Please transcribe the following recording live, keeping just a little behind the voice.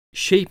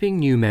Shaping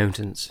New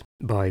Mountains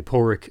by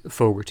Pádraig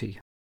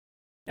Fogarty.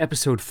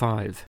 Episode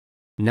 5.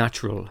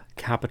 Natural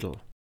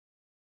Capital.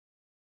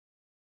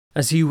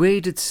 As he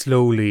waded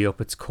slowly up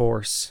its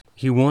course,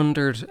 he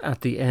wondered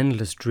at the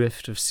endless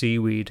drift of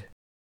seaweed,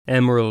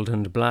 emerald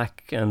and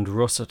black and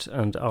russet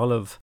and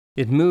olive.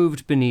 It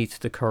moved beneath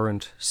the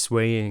current,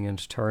 swaying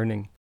and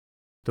turning.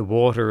 The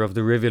water of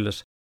the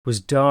rivulet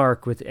was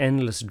dark with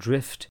endless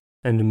drift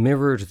and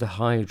mirrored the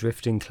high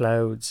drifting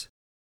clouds.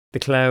 The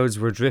clouds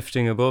were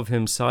drifting above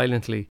him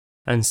silently,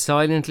 and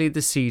silently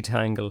the sea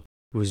tangle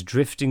was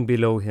drifting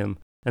below him,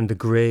 and the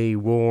grey,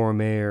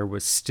 warm air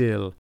was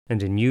still,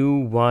 and a new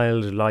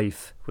wild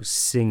life was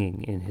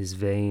singing in his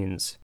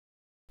veins.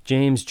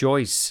 James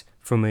Joyce,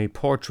 from A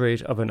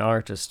Portrait of an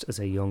Artist as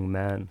a Young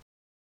Man.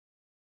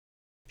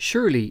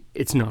 Surely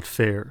it's not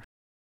fair.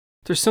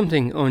 There's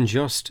something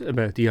unjust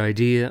about the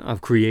idea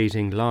of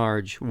creating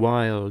large,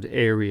 wild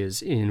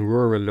areas in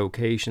rural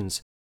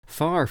locations,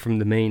 far from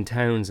the main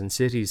towns and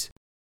cities.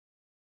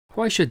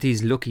 Why should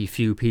these lucky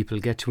few people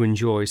get to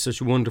enjoy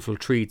such wonderful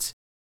treats,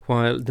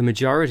 while the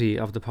majority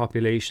of the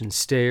population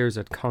stares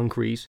at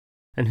concrete,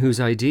 and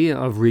whose idea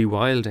of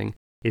rewilding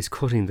is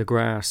cutting the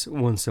grass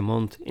once a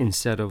month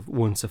instead of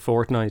once a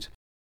fortnight?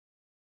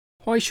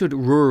 Why should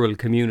rural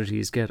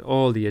communities get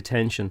all the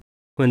attention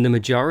when the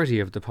majority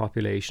of the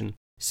population,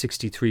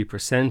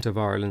 63% of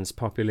Ireland's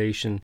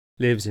population,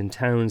 lives in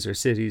towns or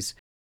cities,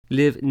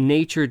 live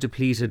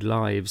nature-depleted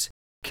lives,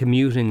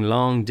 commuting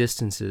long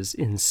distances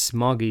in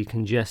smoggy,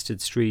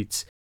 congested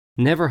streets,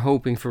 never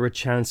hoping for a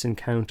chance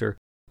encounter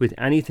with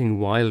anything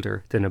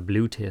wilder than a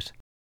blue tit?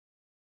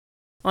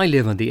 I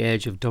live on the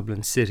edge of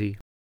Dublin City.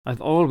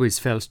 I've always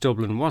felt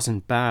Dublin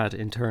wasn't bad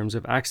in terms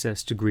of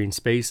access to green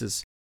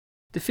spaces.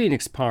 The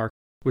Phoenix Park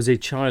was a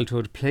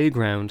childhood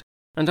playground,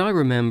 and I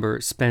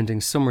remember spending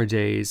summer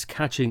days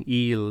catching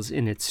eels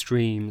in its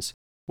streams,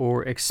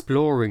 or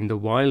exploring the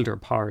wilder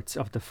parts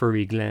of the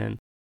Furry Glen,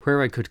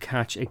 where I could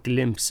catch a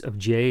glimpse of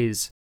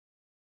jays.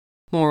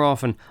 More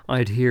often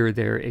I'd hear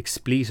their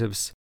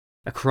expletives,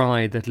 a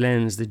cry that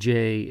lends the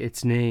jay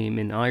its name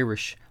in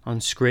Irish on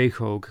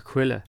Scraighog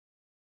Quilla,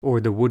 or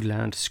the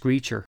woodland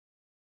screecher.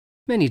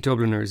 Many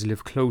Dubliners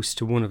live close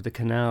to one of the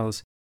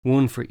canals,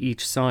 one for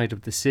each side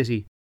of the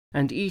city,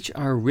 and each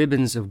are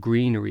ribbons of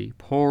greenery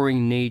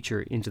pouring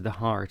nature into the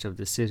heart of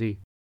the city.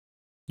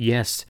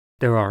 Yes,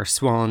 there are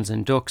swans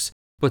and ducks,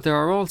 but there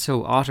are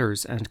also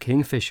otters and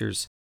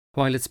kingfishers,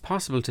 while it's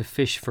possible to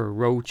fish for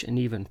roach and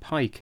even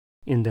pike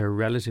in their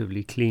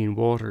relatively clean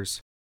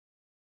waters.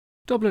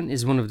 Dublin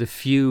is one of the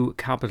few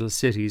capital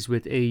cities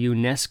with a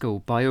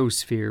UNESCO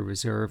Biosphere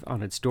Reserve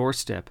on its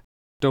doorstep,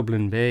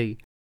 Dublin Bay,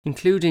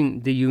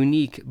 including the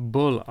unique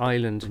Bull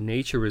Island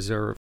Nature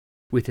Reserve,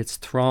 with its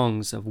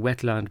throngs of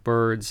wetland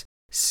birds,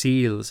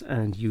 seals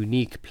and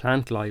unique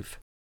plant life.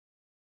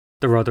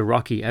 There are the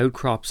rocky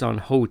outcrops on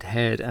Howth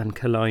Head and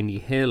Killiney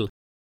Hill,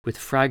 with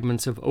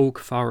fragments of oak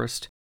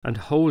forest and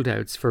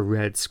holdouts for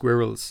red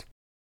squirrels.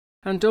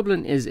 And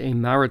Dublin is a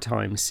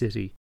maritime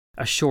city.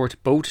 A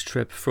short boat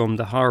trip from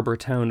the harbour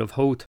town of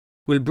Howth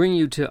will bring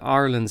you to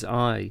Ireland's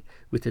Eye,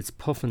 with its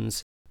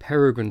puffins,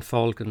 peregrine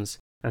falcons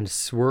and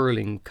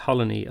swirling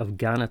colony of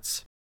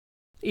gannets.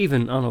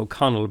 Even on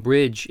O'Connell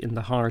Bridge in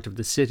the heart of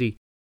the city,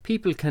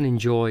 people can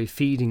enjoy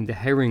feeding the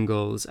herring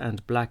gulls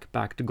and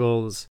black-backed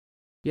gulls.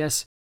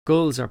 Yes,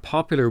 gulls are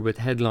popular with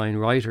headline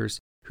writers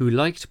who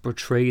like to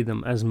portray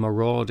them as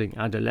marauding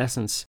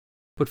adolescents,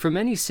 but for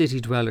many city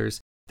dwellers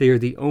they are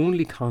the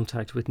only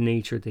contact with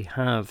nature they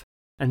have,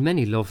 and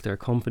many love their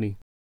company.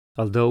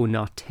 Although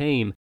not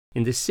tame,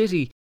 in the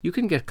city you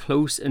can get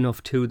close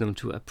enough to them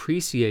to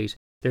appreciate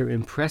their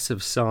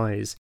impressive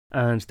size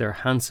and their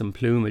handsome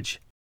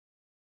plumage.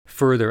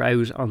 Further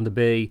out on the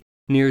bay,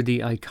 near the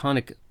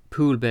iconic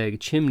Poolbeg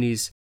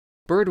chimneys,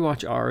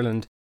 Birdwatch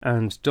Ireland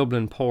and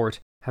Dublin Port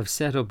have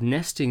set up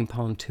nesting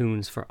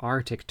pontoons for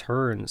Arctic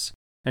terns,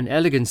 an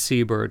elegant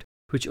seabird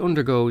which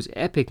undergoes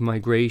epic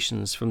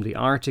migrations from the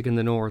Arctic in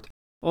the north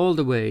all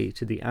the way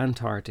to the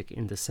Antarctic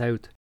in the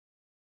south.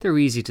 They're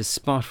easy to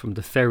spot from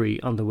the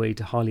ferry on the way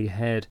to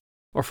Holyhead,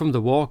 or from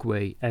the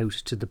walkway out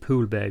to the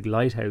Poolbeg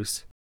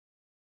Lighthouse.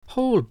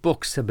 Whole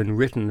books have been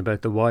written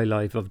about the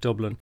wildlife of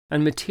Dublin,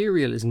 and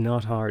material is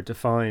not hard to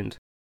find.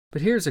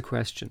 But here's a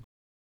question.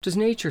 Does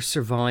nature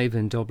survive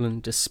in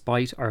Dublin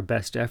despite our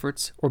best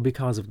efforts, or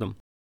because of them?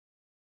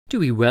 Do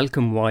we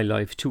welcome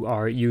wildlife to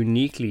our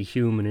uniquely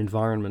human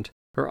environment,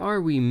 or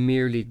are we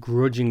merely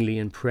grudgingly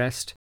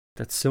impressed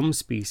that some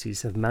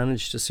species have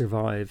managed to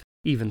survive,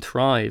 even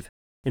thrive,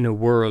 in a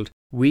world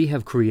we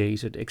have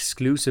created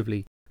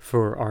exclusively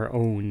for our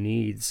own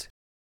needs?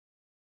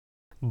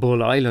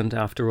 Bull Island,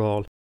 after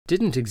all,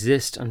 didn't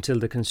exist until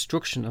the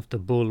construction of the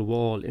Bull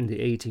Wall in the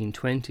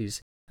 1820s,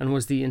 and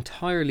was the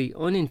entirely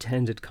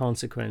unintended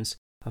consequence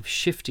of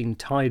shifting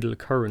tidal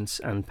currents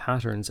and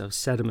patterns of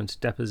sediment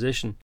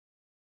deposition.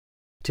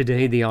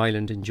 Today the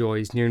island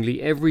enjoys nearly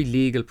every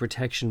legal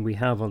protection we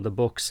have on the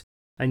books,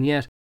 and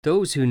yet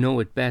those who know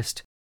it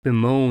best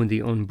bemoan the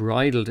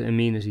unbridled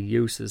amenity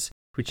uses,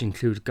 which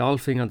include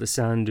golfing on the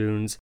sand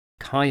dunes,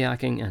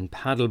 kayaking and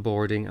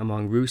paddleboarding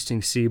among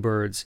roosting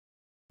seabirds,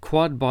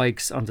 quad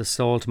bikes on the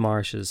salt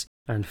marshes,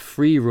 and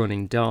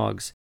free-running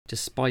dogs,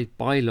 despite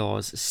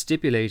bylaws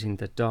stipulating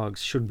that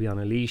dogs should be on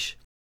a leash.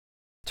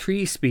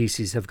 3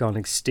 species have gone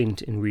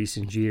extinct in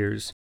recent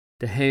years: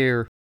 the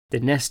hare, the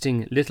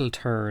nesting little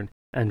tern,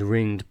 and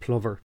ringed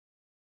plover.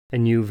 A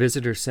new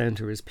visitor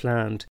centre is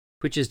planned,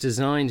 which is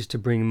designed to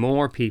bring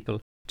more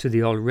people to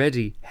the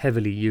already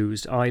heavily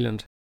used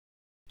island.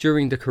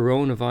 During the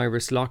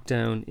coronavirus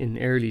lockdown in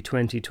early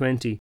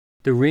 2020,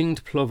 the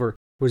ringed plover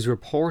was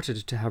reported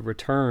to have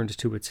returned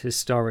to its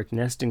historic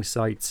nesting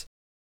sites,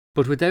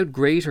 but without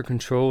greater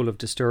control of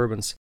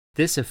disturbance,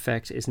 this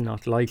effect is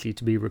not likely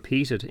to be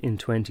repeated in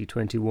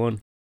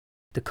 2021.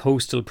 The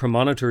coastal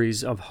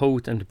promontories of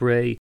Howth and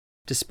Bray,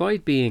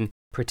 despite being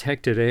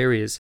protected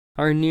areas,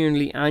 are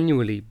nearly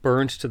annually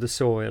burnt to the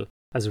soil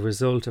as a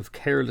result of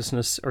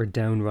carelessness or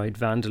downright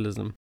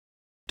vandalism.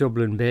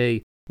 Dublin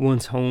Bay,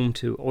 once home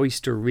to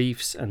oyster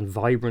reefs and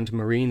vibrant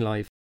marine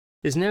life,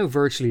 is now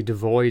virtually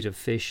devoid of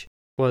fish,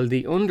 while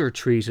the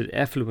undertreated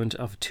effluent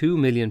of 2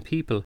 million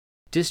people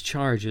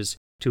discharges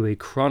to a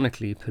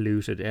chronically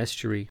polluted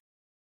estuary.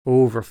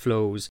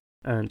 Overflows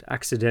and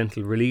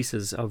accidental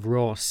releases of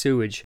raw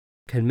sewage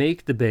can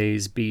make the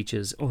bay's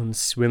beaches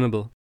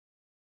unswimmable.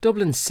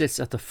 Dublin sits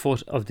at the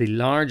foot of the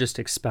largest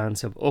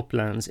expanse of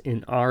uplands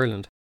in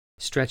Ireland,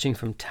 stretching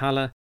from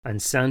Tallaght and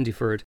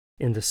Sandyford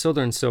in the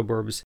southern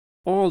suburbs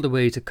all the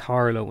way to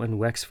Carlow and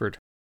Wexford,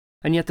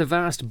 and yet the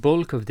vast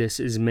bulk of this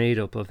is made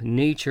up of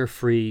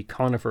nature-free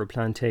conifer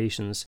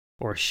plantations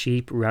or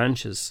sheep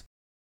ranches.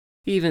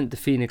 Even the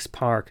Phoenix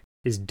Park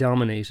is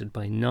dominated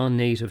by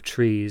non-native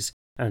trees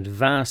and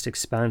vast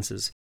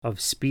expanses of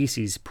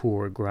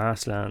species-poor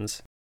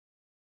grasslands.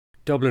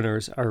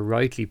 Dubliners are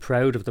rightly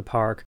proud of the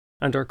park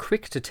and are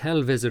quick to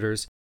tell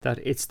visitors that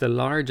it's the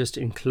largest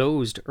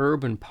enclosed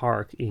urban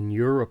park in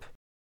Europe.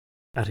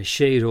 At a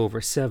shade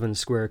over 7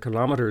 square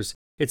kilometres,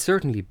 it's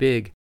certainly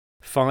big,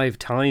 5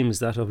 times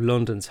that of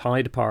London's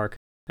Hyde Park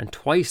and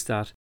twice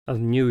that of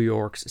New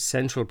York's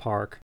Central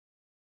Park.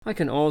 I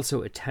can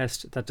also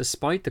attest that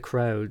despite the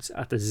crowds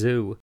at the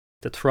zoo,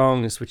 the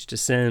throngs which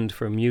descend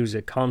for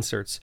music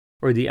concerts,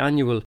 or the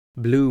annual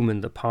Bloom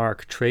in the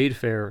Park trade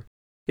fair,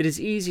 it is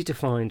easy to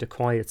find a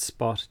quiet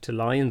spot to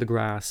lie in the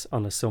grass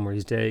on a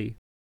summer's day.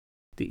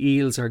 The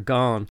eels are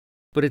gone,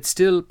 but it's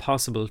still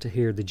possible to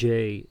hear the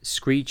jay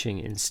screeching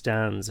in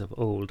stands of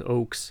old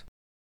oaks.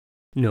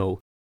 No,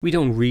 we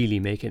don't really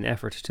make an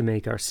effort to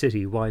make our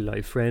city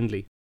wildlife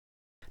friendly.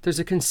 There's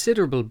a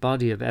considerable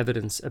body of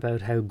evidence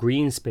about how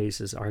green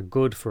spaces are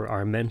good for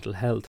our mental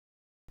health,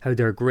 how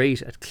they're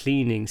great at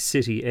cleaning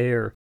city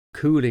air,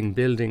 cooling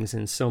buildings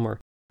in summer,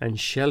 and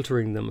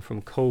sheltering them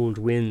from cold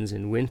winds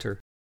in winter.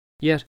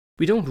 Yet,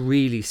 we don't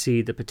really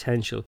see the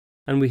potential,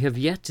 and we have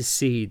yet to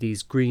see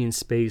these green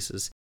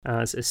spaces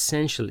as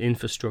essential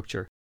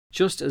infrastructure,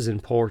 just as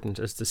important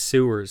as the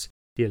sewers,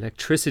 the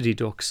electricity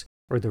ducts,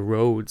 or the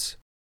roads.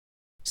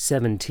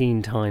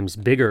 17 times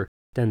bigger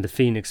than the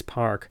Phoenix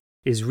Park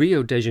is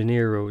Rio de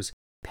Janeiro's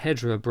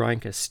Pedra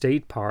Branca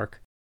State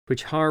Park,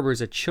 which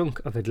harbours a chunk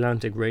of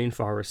Atlantic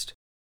rainforest,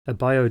 a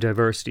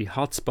biodiversity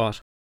hotspot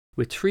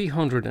with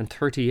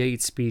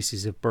 338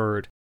 species of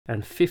bird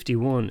and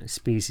 51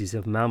 species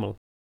of mammal.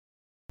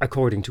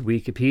 According to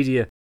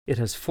Wikipedia, it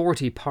has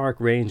 40 park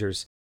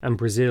rangers and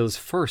Brazil's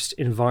first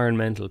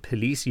environmental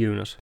police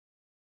unit.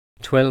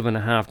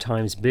 12.5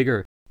 times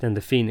bigger than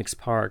the Phoenix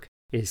Park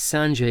is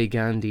Sanjay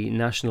Gandhi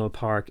National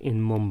Park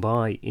in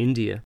Mumbai,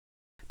 India.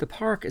 The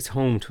park is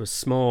home to a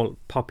small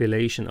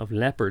population of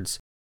leopards,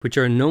 which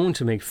are known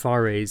to make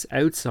forays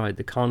outside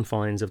the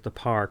confines of the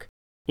park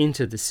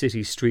into the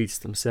city streets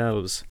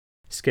themselves.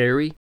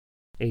 Scary?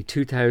 A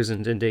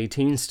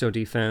 2018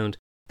 study found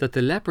that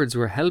the leopards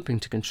were helping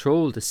to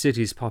control the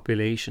city's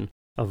population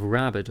of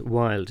rabid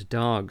wild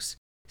dogs,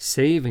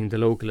 saving the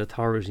local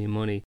authority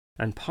money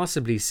and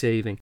possibly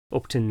saving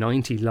up to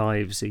 90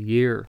 lives a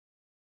year.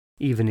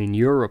 Even in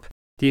Europe,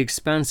 the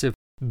expansive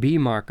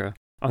Bymarka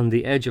on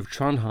the edge of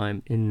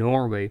Trondheim in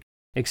Norway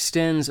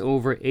extends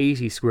over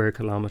 80 square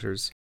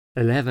kilometres,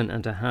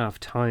 11.5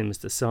 times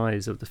the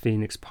size of the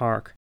Phoenix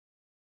Park.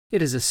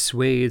 It is a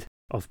swathe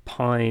of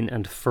pine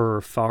and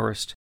fir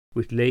forest,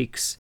 with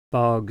lakes,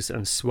 bogs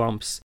and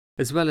swamps,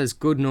 as well as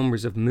good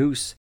numbers of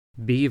moose,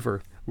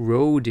 beaver,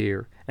 roe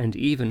deer, and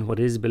even what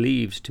is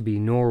believed to be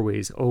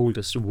Norway's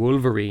oldest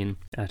wolverine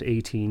at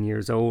 18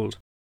 years old.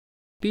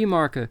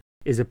 Bymarka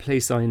is a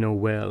place I know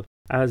well,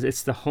 as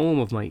it's the home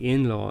of my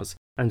in-laws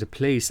and a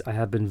place I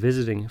have been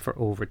visiting for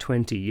over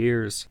 20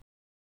 years.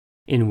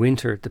 In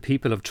winter, the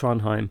people of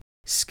Trondheim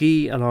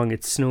ski along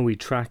its snowy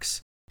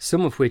tracks,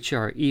 some of which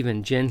are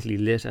even gently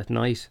lit at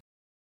night.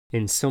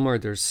 In summer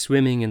there's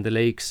swimming in the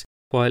lakes,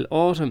 while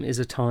autumn is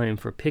a time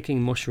for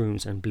picking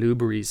mushrooms and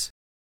blueberries.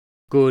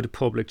 Good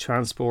public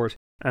transport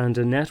and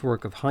a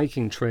network of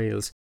hiking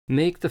trails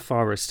make the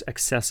forest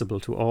accessible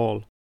to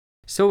all.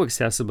 So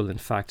accessible, in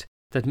fact,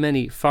 that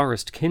many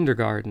forest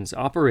kindergartens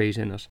operate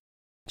in it.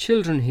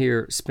 Children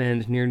here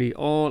spend nearly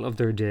all of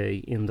their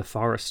day in the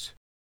forest.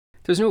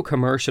 There's no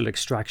commercial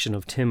extraction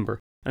of timber,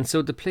 and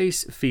so the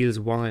place feels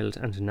wild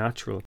and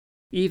natural,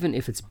 even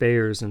if its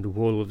bears and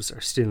wolves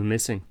are still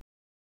missing.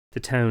 The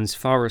town's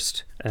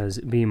forest, as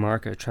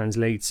Bymarka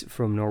translates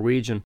from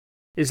Norwegian,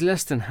 is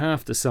less than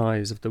half the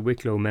size of the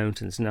Wicklow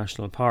Mountains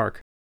National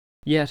Park.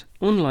 Yet,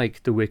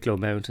 unlike the Wicklow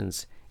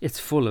Mountains, it's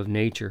full of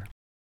nature.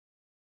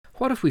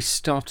 What if we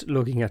stopped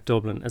looking at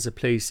Dublin as a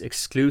place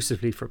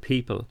exclusively for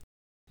people,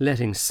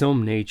 letting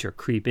some nature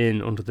creep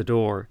in under the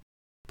door,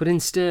 but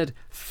instead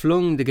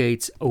flung the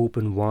gates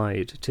open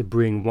wide to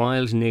bring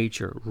wild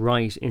nature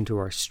right into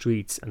our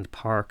streets and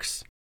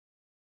parks?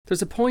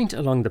 There's a point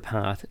along the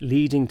path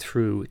leading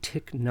through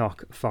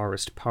Ticknock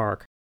Forest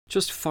Park,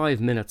 just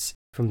 5 minutes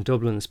from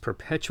Dublin's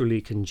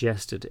perpetually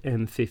congested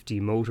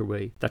M50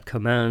 motorway that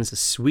commands a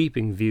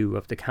sweeping view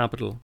of the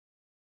capital.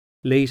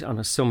 Late on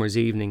a summer's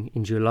evening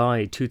in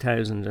July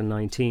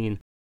 2019,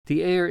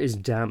 the air is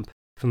damp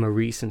from a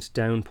recent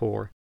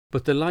downpour,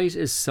 but the light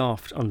is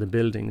soft on the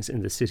buildings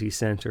in the city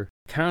centre,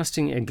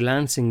 casting a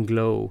glancing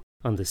glow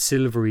on the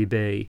Silvery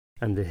Bay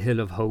and the Hill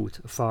of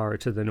Howth far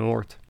to the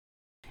north.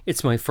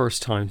 It's my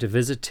first time to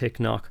visit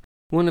Ticknock,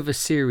 one of a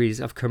series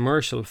of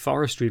commercial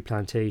forestry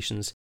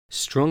plantations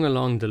strung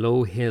along the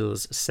low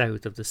hills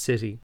south of the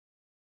city.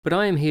 But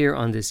I am here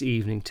on this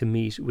evening to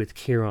meet with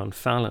Ciarán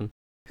Fallon,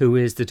 who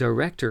is the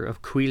director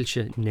of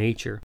Coillte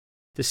Nature,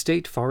 the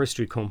state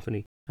forestry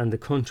company and the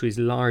country's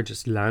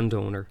largest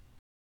landowner.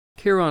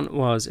 Ciarán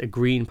was a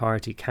Green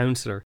Party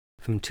councillor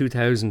from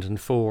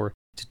 2004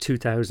 to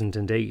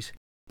 2008,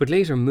 but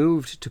later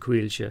moved to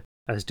Coillte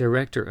as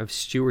Director of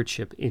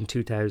Stewardship in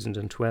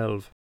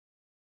 2012.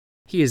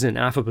 He is an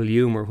affable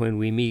humour when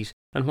we meet,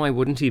 and why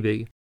wouldn't he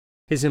be?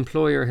 His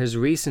employer has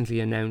recently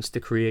announced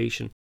the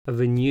creation of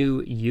a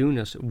new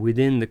unit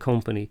within the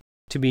company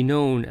to be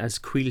known as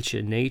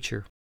Coillte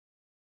Nature.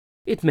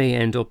 It may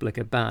end up like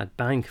a bad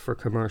bank for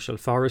commercial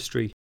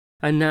forestry,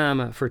 a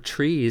NAMA for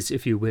trees,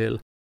 if you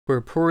will,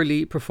 where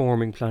poorly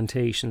performing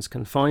plantations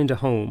can find a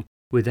home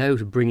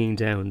without bringing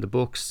down the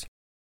books.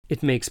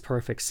 It makes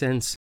perfect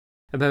sense.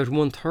 About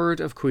 1/3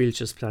 of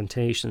Coilte's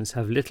plantations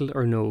have little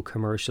or no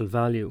commercial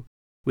value,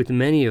 with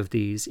many of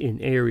these in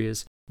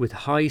areas with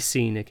high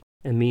scenic,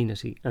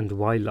 amenity and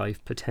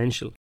wildlife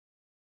potential.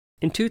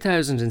 In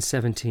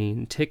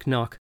 2017,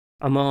 Ticknock,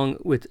 along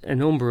with a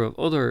number of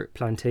other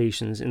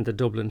plantations in the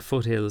Dublin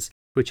foothills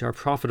which are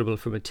profitable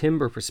from a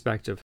timber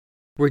perspective,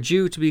 were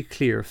due to be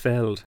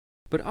clear-felled,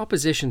 but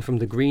opposition from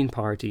the Green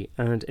Party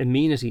and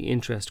amenity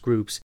interest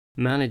groups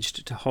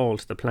managed to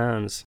halt the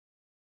plans.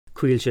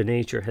 Coillte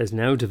Nature has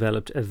now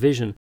developed a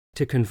vision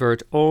to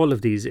convert all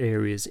of these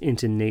areas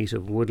into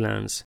native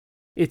woodlands.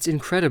 It's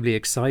incredibly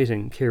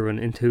exciting, Ciarán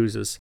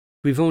enthuses.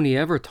 We've only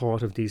ever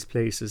thought of these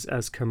places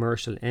as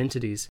commercial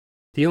entities.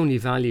 The only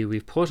value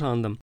we've put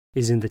on them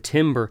is in the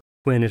timber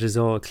when it is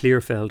all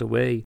clear-felled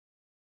away.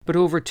 But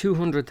over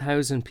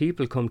 200,000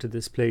 people come to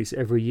this place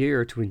every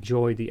year to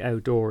enjoy the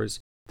outdoors.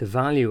 The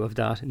value of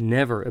that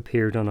never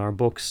appeared on our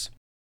books.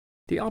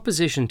 The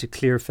opposition to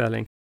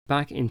clear-felling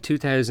back in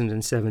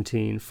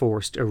 2017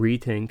 forced a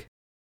rethink.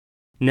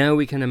 Now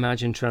we can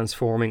imagine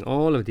transforming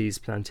all of these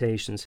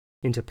plantations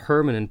into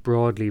permanent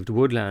broadleaved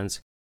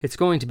woodlands. It's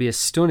going to be a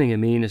stunning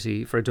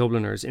amenity for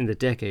Dubliners in the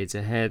decades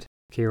ahead,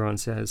 Ciarán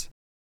says.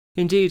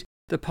 Indeed,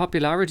 the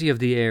popularity of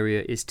the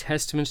area is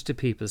testament to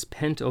people's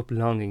pent-up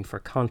longing for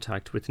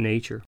contact with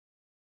nature.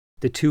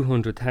 The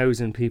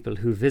 200,000 people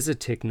who visit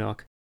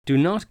Ticknock do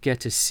not get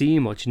to see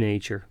much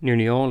nature.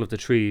 Nearly all of the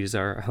trees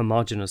are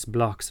homogeneous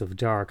blocks of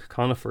dark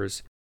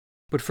conifers.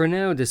 But for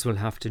now this will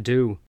have to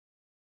do.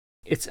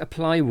 It's a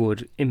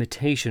plywood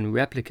imitation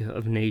replica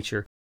of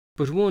nature,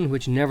 but one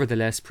which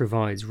nevertheless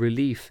provides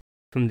relief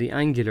from the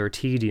angular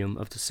tedium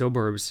of the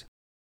suburbs.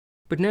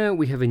 But now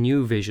we have a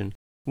new vision,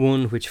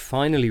 one which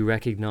finally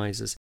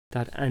recognises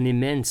that an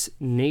immense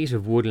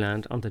native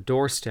woodland on the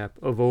doorstep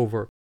of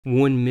over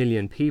 1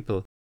 million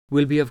people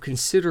will be of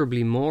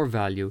considerably more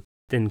value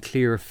than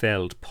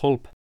clear-felled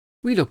pulp.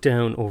 We look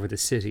down over the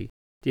city.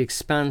 The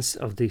expanse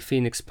of the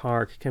Phoenix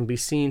Park can be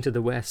seen to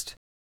the west,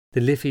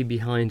 the Liffey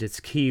behind its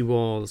quay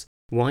walls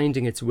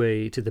winding its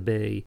way to the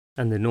bay,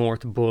 and the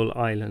North Bull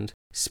Island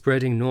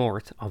spreading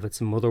north of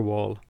its mother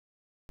wall.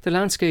 The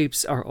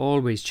landscapes are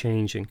always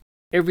changing.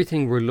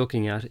 Everything we're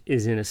looking at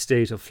is in a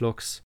state of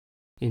flux.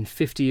 In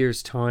 50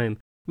 years' time,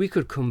 we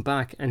could come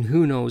back and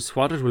who knows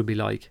what it will be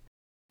like.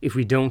 If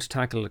we don't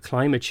tackle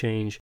climate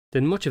change,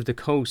 then much of the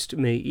coast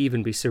may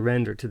even be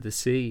surrendered to the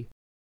sea.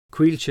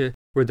 Coillte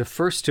were the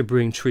first to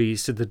bring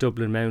trees to the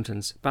Dublin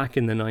mountains back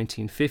in the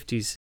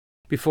 1950s.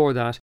 Before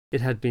that, it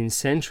had been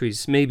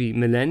centuries, maybe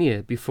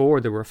millennia, before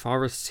there were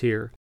forests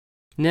here.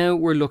 Now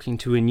we're looking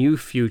to a new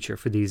future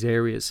for these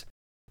areas.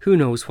 Who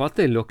knows what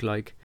they look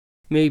like?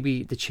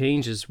 Maybe the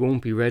changes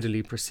won't be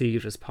readily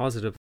perceived as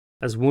positive,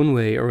 as one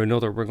way or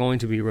another we're going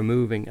to be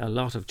removing a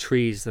lot of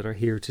trees that are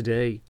here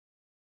today.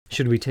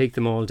 Should we take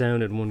them all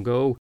down in one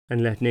go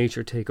and let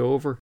nature take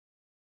over?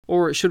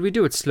 Or should we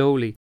do it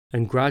slowly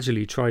and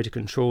gradually try to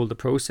control the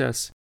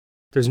process?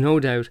 There's no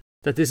doubt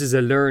that this is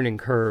a learning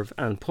curve,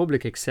 and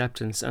public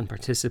acceptance and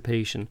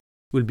participation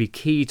will be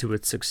key to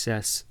its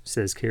success,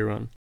 says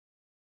Kieran.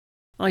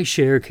 I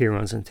share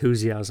Kieran's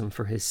enthusiasm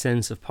for his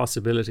sense of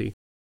possibility.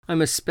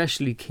 I'm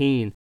especially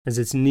keen as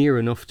it's near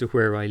enough to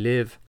where I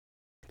live.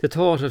 The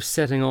thought of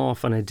setting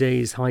off on a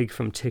day's hike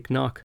from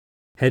Ticknock,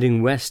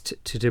 heading west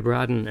to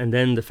Dibradin and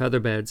then the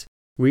Featherbeds,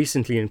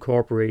 recently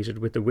incorporated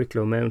with the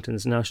Wicklow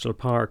Mountains National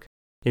Park,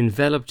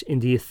 enveloped in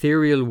the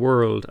ethereal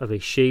world of a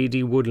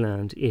shady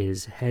woodland,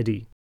 is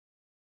heady.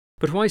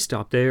 But why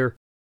stop there?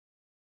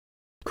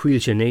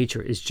 Coillte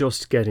Nature is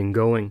just getting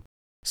going.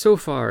 So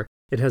far,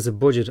 it has a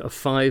budget of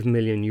 €5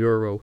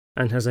 million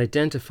and has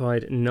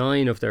identified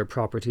 9 of their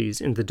properties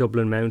in the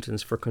Dublin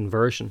Mountains for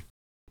conversion.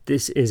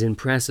 This is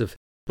impressive,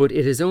 but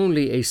it is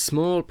only a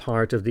small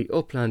part of the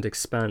upland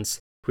expanse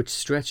which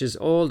stretches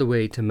all the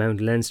way to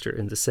Mount Leinster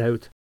in the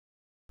south.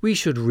 We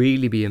should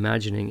really be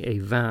imagining a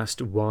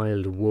vast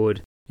wild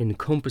wood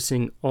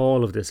encompassing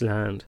all of this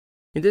land.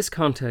 In this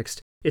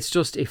context, it's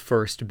just a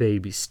first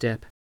baby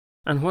step.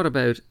 And what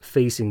about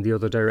facing the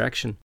other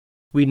direction?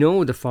 We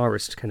know the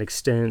forest can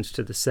extend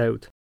to the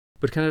south,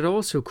 but can it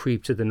also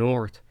creep to the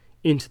north,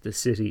 into the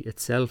city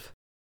itself?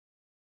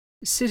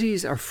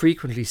 Cities are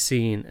frequently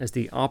seen as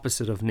the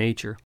opposite of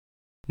nature.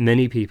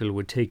 Many people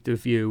would take the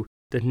view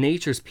that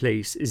nature's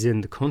place is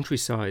in the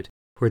countryside,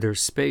 where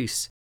there's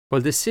space,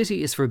 while the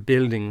city is for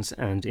buildings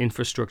and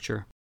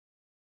infrastructure.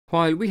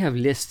 While we have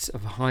lists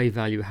of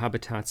high-value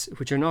habitats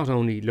which are not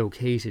only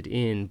located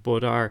in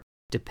but are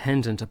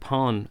dependent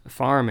upon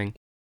farming,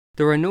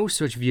 there are no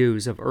such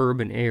views of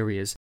urban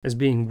areas as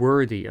being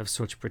worthy of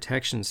such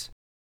protections.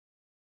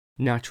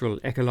 Natural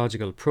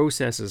ecological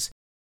processes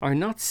are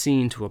not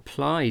seen to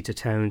apply to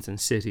towns and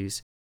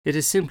cities. It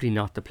is simply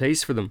not the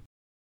place for them.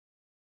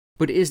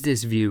 But is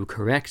this view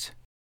correct?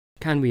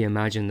 Can we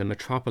imagine the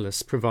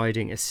metropolis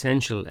providing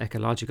essential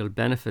ecological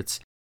benefits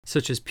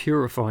such as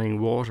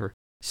purifying water,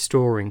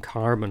 storing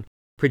carbon,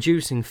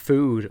 producing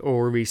food,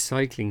 or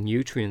recycling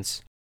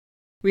nutrients?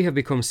 We have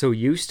become so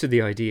used to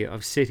the idea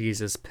of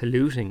cities as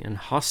polluting and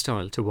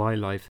hostile to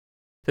wildlife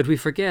that we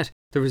forget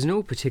there is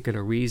no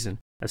particular reason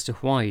as to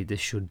why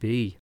this should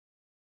be.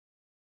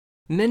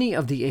 Many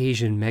of the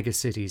Asian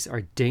megacities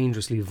are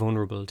dangerously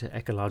vulnerable to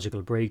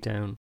ecological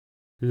breakdown.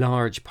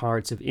 Large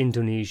parts of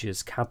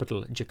Indonesia's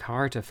capital,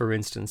 Jakarta, for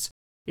instance,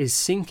 is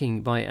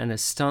sinking by an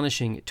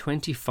astonishing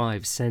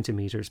 25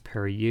 centimetres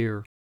per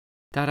year.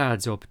 That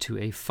adds up to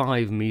a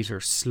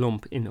 5-metre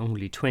slump in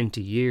only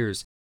 20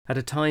 years, at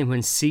a time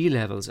when sea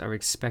levels are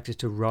expected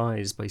to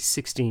rise by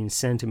 16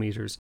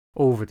 centimetres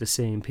over the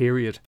same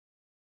period.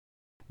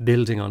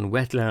 Building on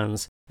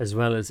wetlands, as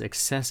well as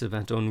excessive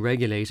and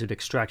unregulated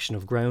extraction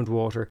of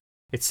groundwater,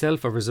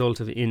 itself a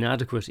result of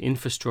inadequate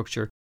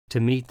infrastructure to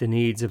meet the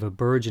needs of a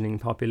burgeoning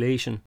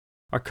population,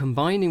 are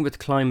combining with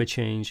climate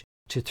change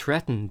to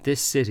threaten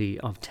this city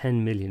of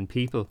 10 million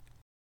people.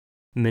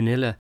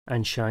 Manila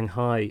and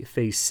Shanghai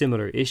face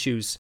similar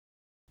issues.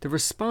 The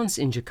response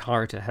in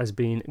Jakarta has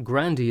been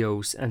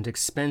grandiose and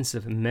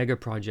expensive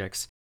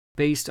mega-projects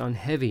based on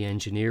heavy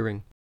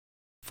engineering.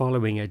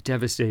 Following a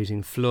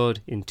devastating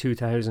flood in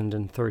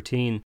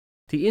 2013,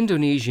 the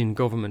Indonesian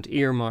government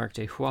earmarked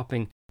a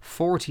whopping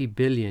 $40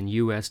 billion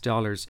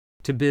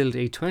to build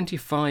a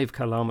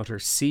 25-kilometre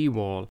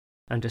seawall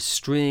and a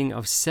string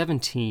of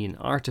 17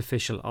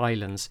 artificial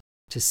islands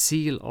to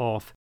seal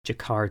off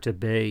Jakarta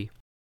Bay.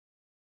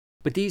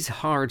 But these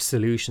hard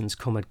solutions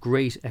come at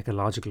great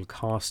ecological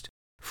cost,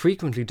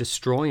 frequently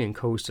destroying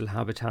coastal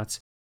habitats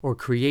or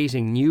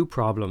creating new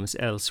problems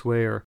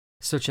elsewhere,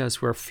 such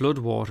as where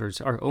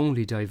floodwaters are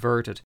only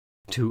diverted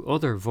to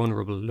other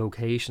vulnerable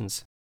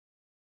locations.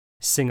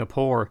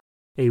 Singapore,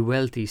 a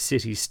wealthy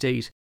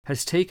city-state,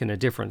 has taken a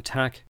different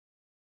tack.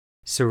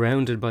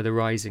 Surrounded by the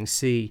rising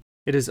sea,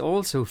 it is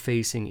also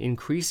facing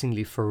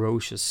increasingly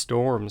ferocious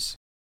storms.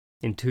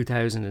 In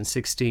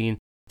 2016,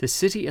 the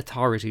city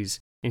authorities,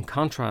 in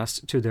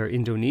contrast to their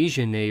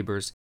Indonesian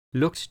neighbours,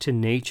 looked to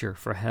nature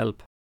for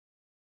help.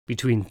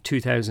 Between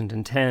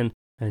 2010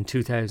 and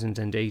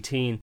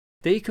 2018,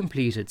 they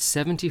completed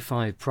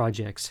 75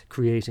 projects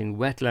creating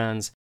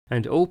wetlands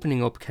and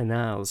opening up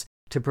canals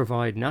to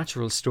provide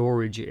natural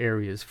storage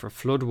areas for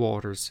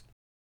floodwaters.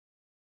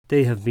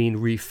 They have been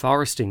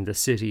reforesting the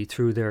city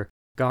through their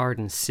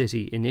Garden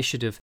City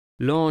initiative,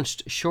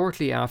 launched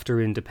shortly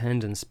after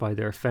independence by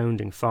their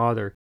founding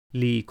father,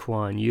 Lee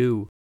Kuan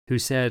Yew, who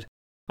said,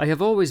 "I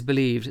have always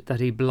believed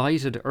that a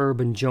blighted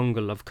urban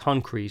jungle of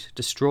concrete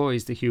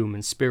destroys the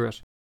human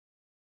spirit.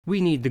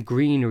 We need the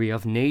greenery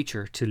of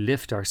nature to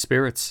lift our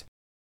spirits."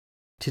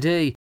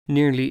 Today,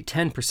 nearly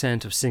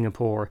 10% of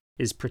Singapore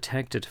is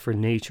protected for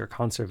nature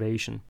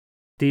conservation.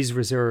 These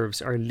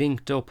reserves are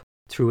linked up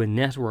through a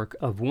network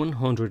of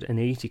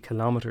 180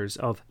 kilometres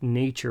of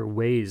nature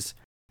ways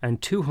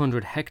and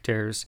 200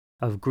 hectares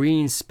of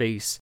green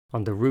space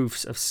on the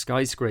roofs of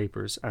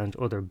skyscrapers and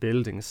other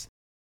buildings.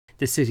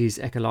 The city's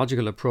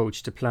ecological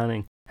approach to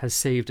planning has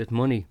saved it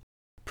money,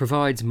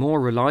 provides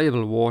more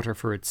reliable water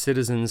for its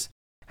citizens,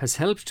 has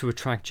helped to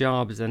attract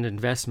jobs and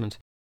investment,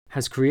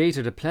 has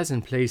created a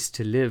pleasant place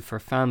to live for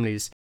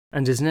families,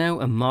 and is now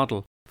a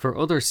model for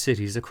other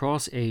cities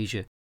across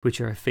Asia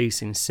which are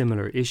facing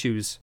similar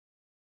issues.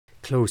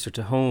 Closer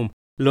to home,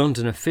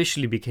 London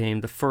officially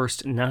became the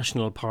first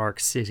national park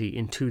city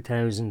in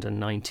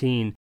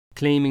 2019,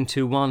 claiming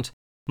to want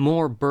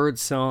more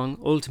birdsong,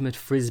 ultimate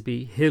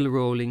frisbee, hill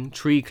rolling,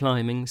 tree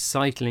climbing,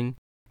 cycling,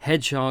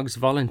 hedgehogs,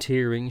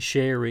 volunteering,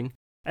 sharing,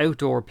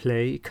 outdoor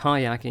play,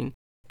 kayaking,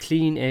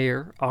 clean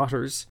air,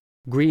 otters,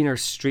 greener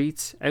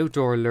streets,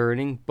 outdoor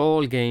learning,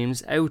 ball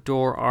games,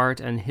 outdoor art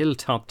and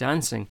hilltop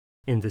dancing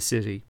in the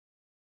city.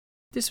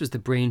 This was the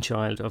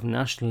brainchild of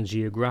National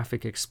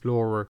Geographic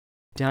explorer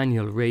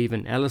Daniel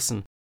Raven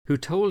Ellison, who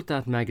told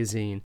that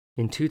magazine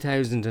in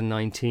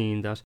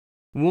 2019 that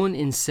 1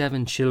 in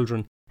 7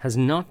 children has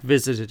not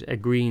visited a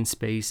green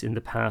space in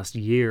the past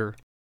year.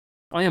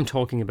 I am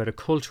talking about a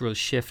cultural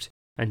shift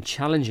and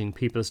challenging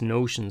people's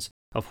notions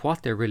of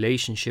what their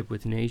relationship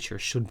with nature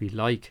should be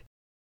like.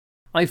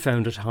 I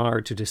found it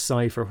hard to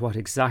decipher what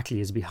exactly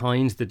is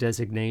behind the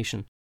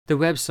designation. The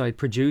website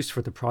produced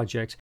for the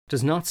project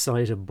does not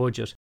cite a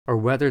budget or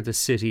whether the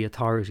city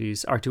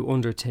authorities are to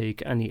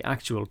undertake any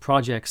actual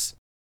projects.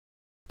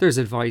 There's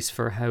advice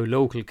for how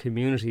local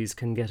communities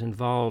can get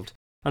involved,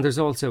 and there's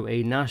also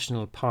a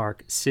National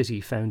Park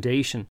City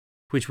Foundation,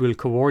 which will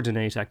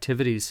coordinate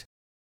activities.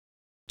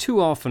 Too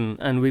often,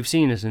 and we've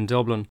seen it in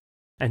Dublin,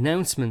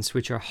 announcements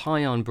which are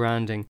high on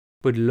branding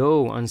but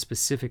low on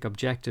specific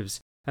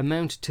objectives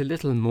amount to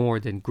little more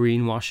than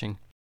greenwashing.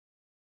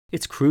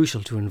 It's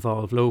crucial to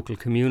involve local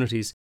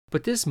communities,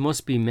 but this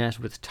must be met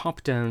with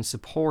top-down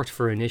support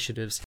for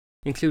initiatives,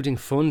 including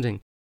funding,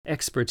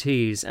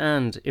 expertise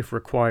and, if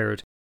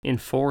required,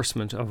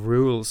 enforcement of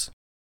rules.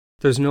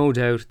 There's no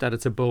doubt that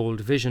it's a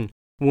bold vision,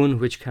 one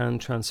which can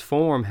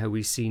transform how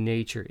we see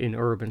nature in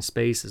urban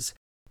spaces,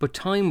 but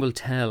time will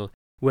tell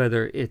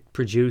whether it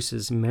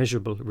produces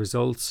measurable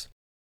results.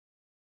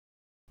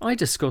 I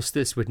discussed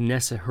this with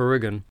Nessa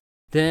Hurrigan,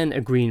 then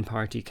a Green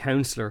Party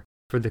councillor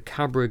for the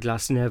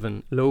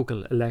Cabra-Glasnevin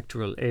local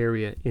electoral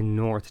area in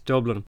North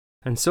Dublin,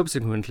 and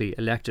subsequently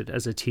elected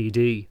as a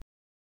TD.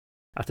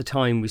 At the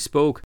time we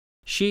spoke,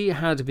 she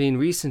had been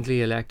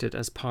recently elected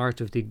as part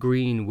of the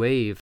Green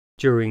Wave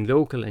during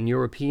local and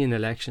European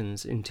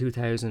elections in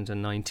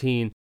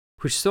 2019,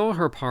 which saw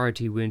her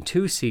party win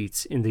 2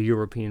 seats in the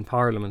European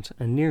Parliament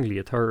and nearly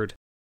a third,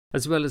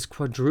 as well as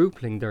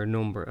quadrupling their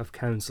number of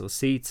council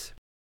seats.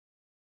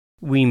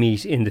 We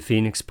meet in the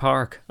Phoenix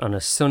Park on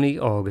a sunny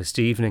August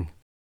evening.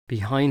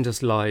 Behind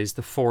us lies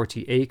the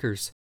 40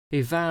 acres,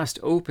 a vast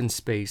open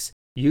space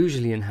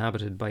usually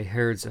inhabited by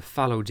herds of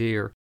fallow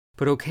deer,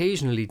 but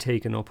occasionally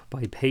taken up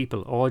by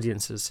papal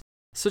audiences,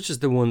 such as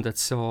the one that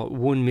saw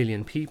 1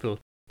 million people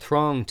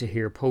throng to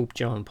hear Pope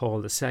John Paul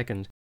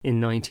II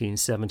in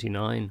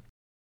 1979.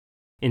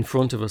 In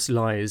front of us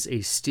lies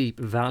a steep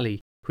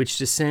valley which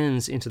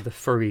descends into the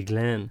Furry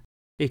Glen,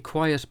 a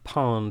quiet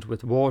pond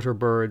with water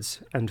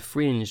birds and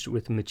fringed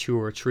with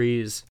mature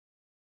trees.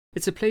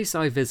 It's a place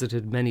I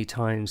visited many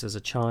times as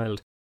a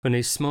child, when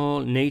a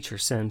small nature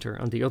centre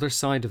on the other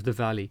side of the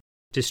valley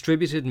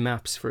distributed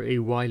maps for a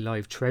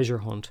wildlife treasure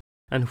hunt,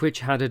 and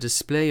which had a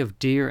display of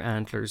deer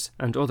antlers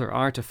and other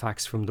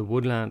artefacts from the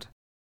woodland.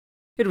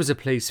 It was a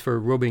place for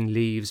rubbing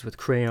leaves with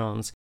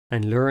crayons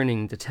and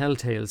learning the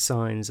telltale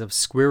signs of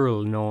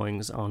squirrel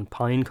gnawings on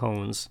pine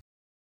cones.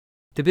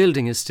 The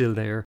building is still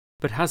there,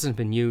 but hasn't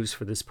been used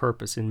for this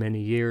purpose in many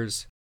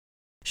years.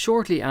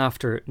 Shortly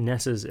after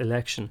Nessa's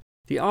election,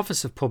 the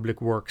Office of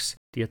Public Works,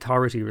 the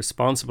authority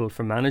responsible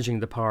for managing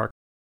the park,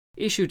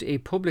 issued a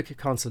public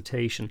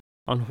consultation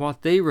on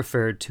what they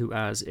referred to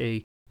as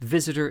a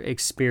Visitor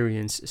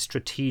Experience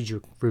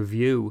Strategic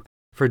Review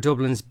for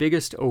Dublin's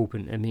biggest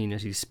open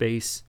amenity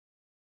space.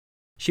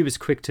 She was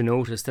quick to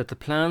notice that the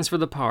plans for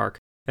the park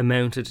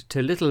amounted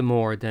to little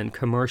more than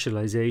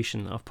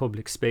commercialisation of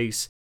public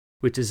space,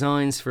 with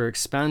designs for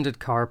expanded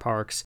car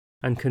parks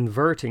and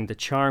converting the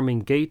charming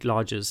gate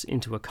lodges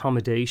into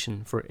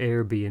accommodation for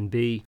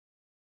Airbnb.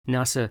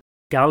 NASA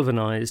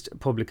galvanised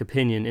public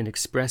opinion in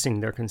expressing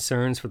their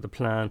concerns for the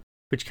plan,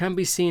 which can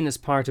be seen as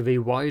part of a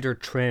wider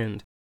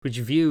trend which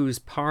views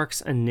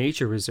parks and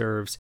nature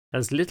reserves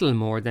as little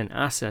more than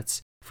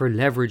assets for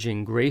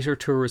leveraging greater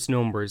tourist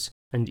numbers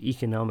and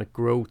economic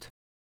growth.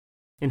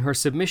 In her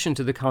submission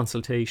to the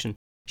consultation,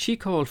 she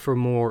called for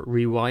more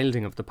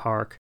rewilding of the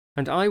park,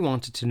 and I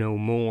wanted to know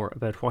more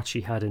about what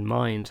she had in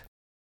mind.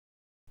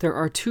 There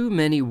are too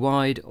many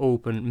wide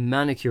open,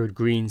 manicured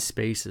green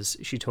spaces,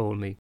 she told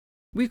me.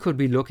 We could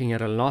be looking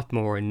at a lot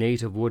more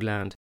native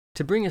woodland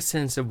to bring a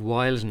sense of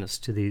wildness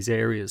to these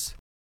areas.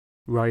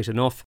 Right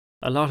enough,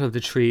 a lot of the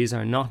trees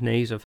are not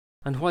native,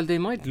 and while they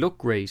might look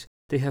great,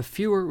 they have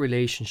fewer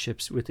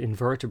relationships with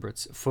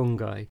invertebrates,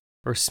 fungi,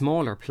 or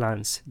smaller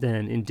plants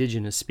than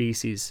indigenous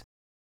species.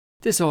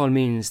 This all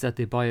means that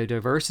the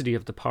biodiversity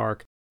of the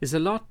park is a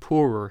lot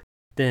poorer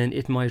than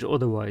it might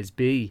otherwise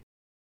be.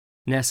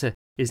 Nessa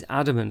is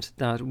adamant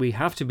that we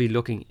have to be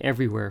looking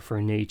everywhere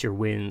for nature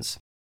wins.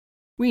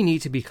 We need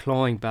to be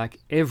clawing back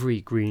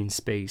every green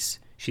space,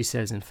 she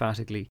says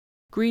emphatically.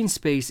 Green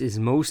space is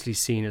mostly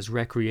seen as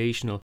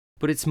recreational,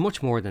 but it's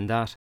much more than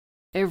that.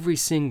 Every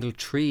single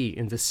tree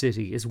in the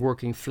city is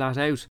working flat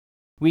out,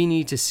 we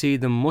need to see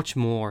them much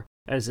more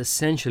as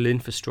essential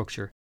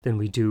infrastructure than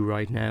we do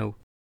right now.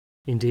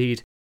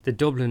 Indeed, the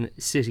Dublin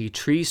City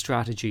Tree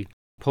Strategy,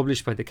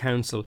 published by the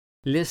Council,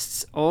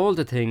 lists all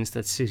the things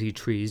that city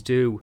trees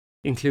do,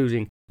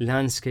 including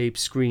landscape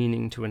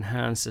screening to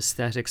enhance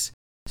aesthetics,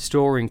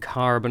 storing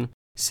carbon,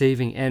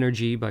 saving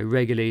energy by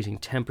regulating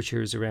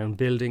temperatures around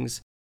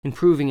buildings,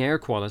 improving air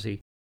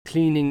quality,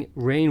 cleaning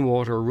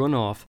rainwater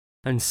runoff,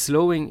 and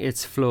slowing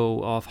its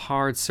flow off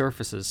hard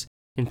surfaces,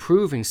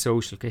 improving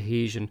social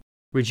cohesion,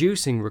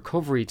 reducing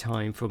recovery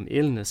time from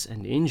illness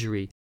and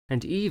injury,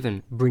 and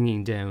even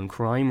bringing down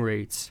crime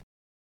rates.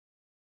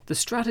 The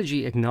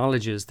strategy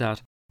acknowledges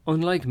that,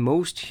 unlike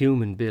most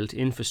human-built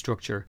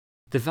infrastructure,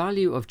 the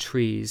value of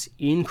trees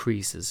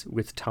increases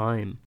with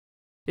time.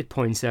 It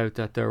points out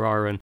that there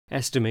are an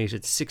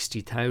estimated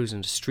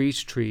 60,000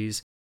 street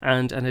trees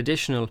and an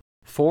additional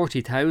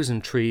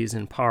 40,000 trees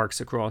in parks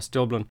across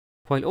Dublin,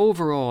 while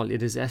overall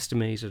it is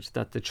estimated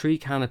that the tree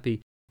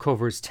canopy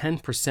covers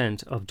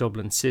 10% of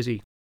Dublin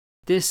City.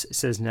 This,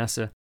 says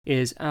Nessa,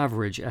 is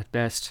average at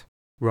best.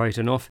 Right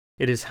enough,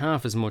 it is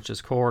half as much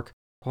as Cork,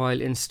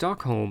 while in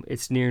Stockholm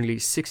it's nearly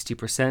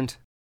 60%.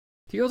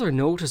 The other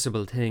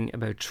noticeable thing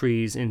about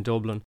trees in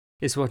Dublin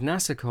is what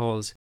NASA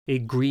calls a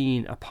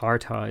green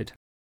apartheid.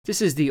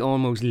 This is the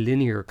almost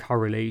linear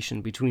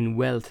correlation between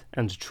wealth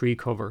and tree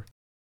cover.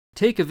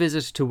 Take a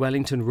visit to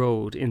Wellington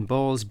Road in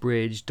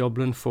Ballsbridge,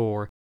 Dublin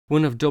 4,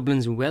 one of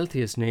Dublin's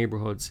wealthiest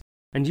neighbourhoods,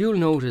 and you'll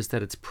notice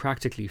that it's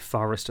practically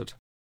forested.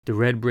 The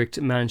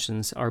red-bricked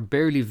mansions are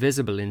barely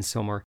visible in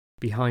summer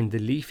behind the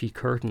leafy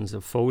curtains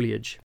of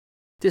foliage.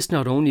 This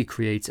not only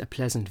creates a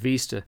pleasant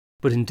vista,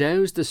 but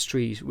endows the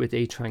street with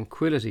a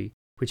tranquility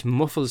which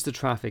muffles the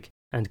traffic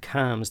and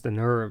calms the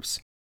nerves.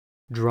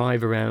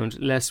 Drive around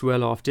less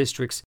well-off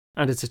districts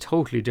and it's a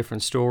totally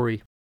different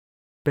story.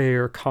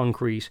 Bare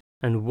concrete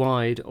and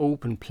wide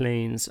open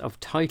plains of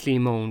tightly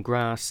mown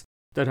grass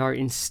that are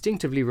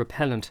instinctively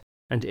repellent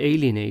and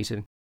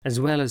alienating, as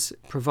well as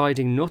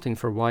providing nothing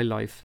for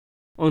wildlife.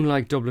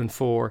 Unlike Dublin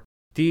 4,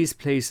 these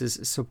places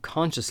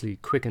subconsciously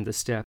quicken the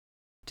step,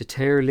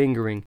 deter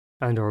lingering,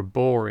 and are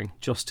boring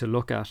just to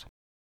look at.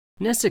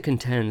 Nessa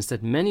contends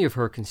that many of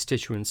her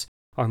constituents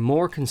are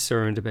more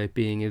concerned about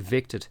being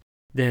evicted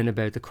than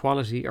about the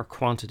quality or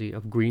quantity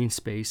of green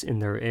space in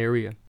their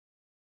area.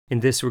 In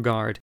this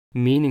regard,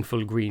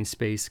 meaningful green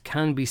space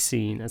can be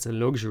seen as a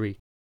luxury,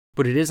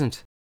 but it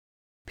isn't.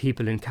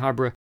 People in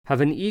Cabra have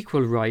an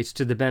equal right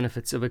to the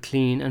benefits of a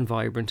clean and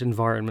vibrant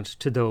environment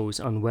to those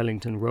on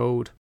Wellington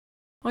Road.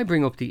 I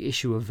bring up the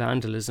issue of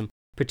vandalism,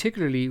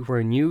 particularly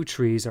where new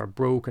trees are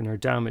broken or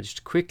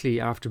damaged quickly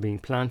after being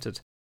planted.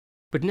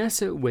 But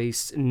Nessa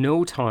wastes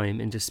no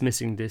time in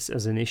dismissing this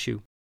as an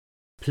issue.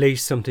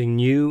 Place something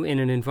new in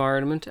an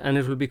environment and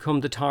it will become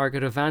the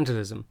target of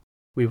vandalism.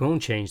 We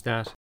won't change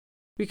that.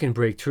 We can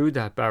break through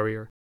that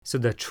barrier so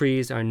that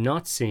trees are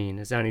not seen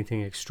as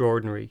anything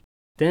extraordinary.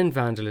 Then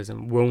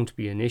vandalism won't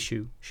be an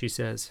issue, she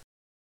says.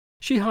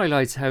 She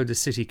highlights how the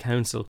City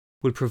Council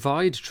will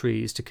provide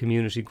trees to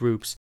community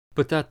groups,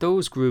 but that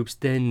those groups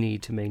then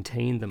need to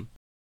maintain them.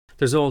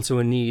 There's also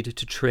a need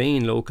to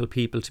train local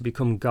people to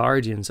become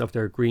guardians of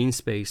their green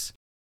space,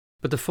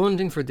 but the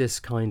funding for this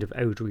kind of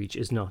outreach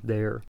is not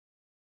there.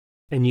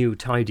 A new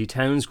Tidy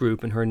Towns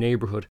group in her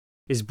neighbourhood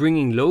is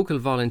bringing local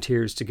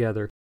volunteers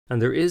together,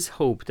 and there is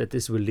hope that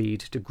this will lead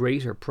to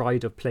greater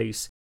pride of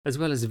place as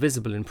well as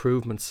visible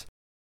improvements.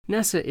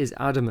 Nessa is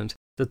adamant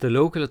that the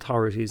local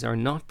authorities are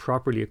not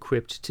properly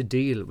equipped to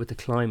deal with the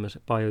climate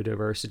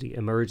biodiversity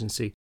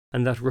emergency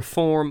and that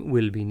reform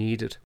will be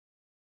needed.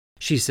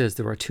 She says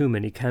there are too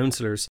many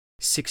councillors,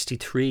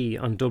 63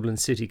 on Dublin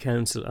City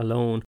Council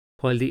alone,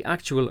 while the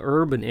actual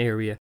urban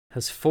area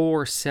has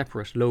 4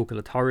 separate local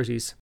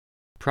authorities.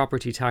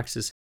 Property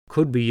taxes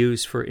could be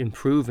used for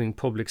improving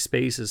public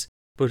spaces,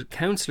 but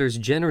councillors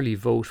generally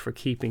vote for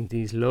keeping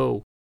these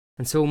low,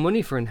 and so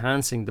money for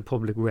enhancing the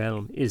public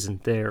realm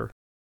isn't there.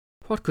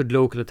 What could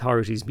local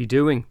authorities be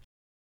doing?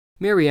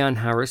 Mary Ann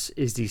Harris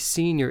is the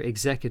Senior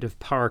Executive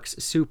Parks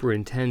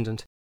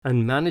Superintendent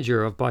and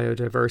Manager of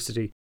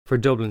Biodiversity for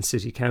Dublin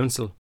City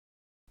Council.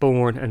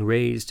 Born and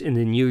raised in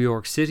the New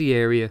York City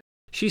area,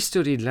 she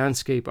studied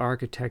landscape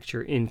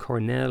architecture in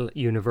Cornell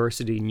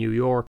University, New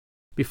York,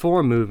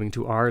 before moving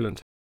to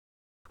Ireland.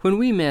 When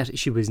we met,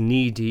 she was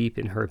knee-deep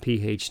in her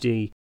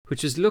PhD,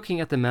 which is looking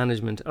at the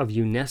management of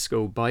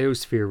UNESCO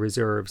biosphere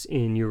reserves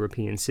in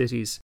European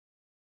cities.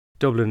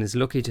 Dublin is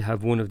lucky to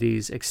have one of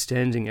these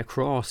extending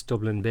across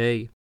Dublin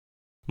Bay.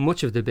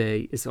 Much of the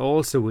bay is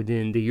also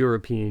within the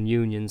European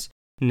Union's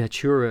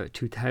Natura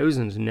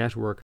 2000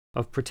 network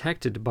of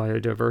protected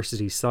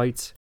biodiversity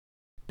sites.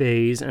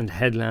 Bays and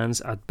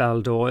headlands at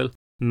Baldoyle,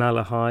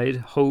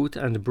 Malahide, Howth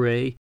and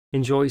Bray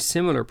enjoy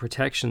similar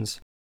protections.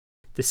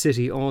 The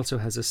city also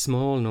has a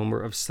small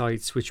number of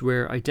sites which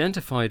were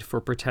identified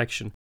for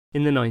protection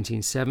in the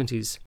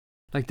 1970s,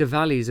 like the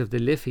valleys of the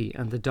Liffey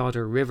and the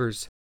Dodder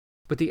rivers,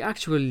 but the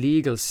actual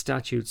legal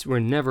statutes were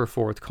never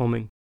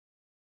forthcoming.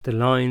 The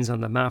lines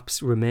on the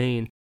maps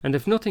remain, and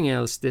if nothing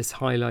else, this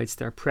highlights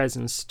their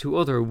presence to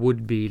other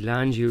would-be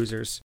land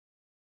users.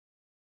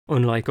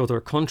 Unlike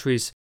other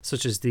countries,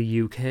 such as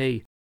the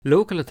UK,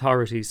 local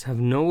authorities have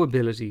no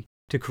ability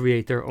to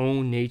create their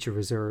own nature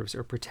reserves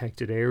or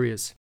protected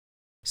areas.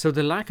 So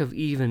the lack of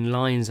even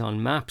lines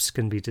on maps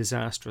can be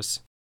disastrous.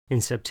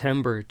 In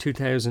September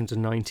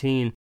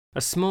 2019,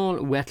 a small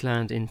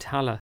wetland in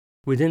Tallaght,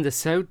 within the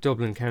South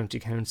Dublin County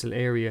Council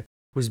area,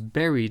 was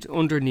buried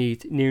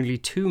underneath nearly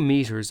 2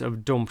 metres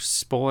of dumped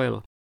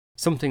spoil,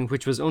 something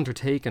which was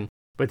undertaken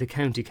by the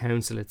County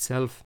Council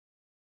itself.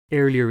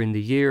 Earlier in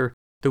the year,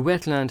 the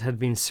wetland had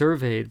been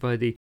surveyed by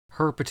the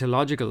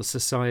Herpetological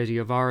Society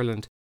of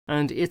Ireland,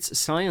 and its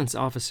science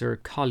officer,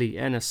 Collie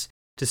Ennis,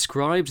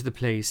 described the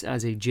place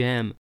as a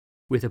gem,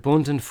 with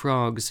abundant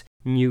frogs,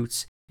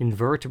 newts,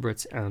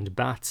 invertebrates and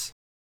bats.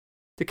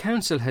 The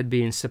council had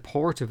been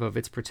supportive of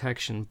its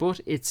protection, but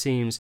it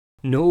seems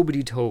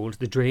nobody told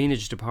the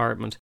drainage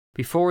department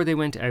before they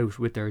went out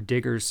with their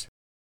diggers.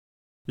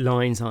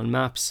 Lines on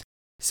maps.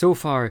 So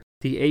far,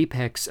 the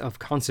apex of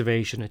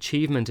conservation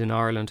achievement in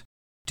Ireland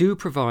do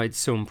provide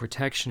some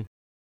protection,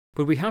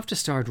 but we have to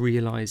start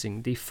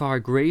realising the far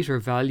greater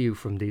value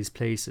from these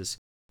places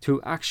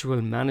through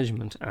actual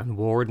management and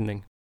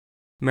wardening.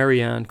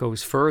 Marianne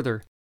goes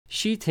further.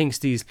 She thinks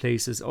these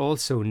places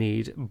also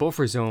need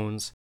buffer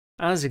zones,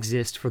 as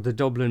exist for the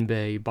Dublin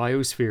Bay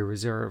Biosphere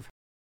Reserve,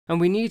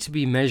 and we need to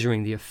be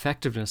measuring the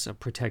effectiveness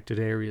of protected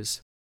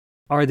areas.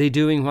 Are they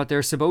doing what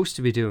they're supposed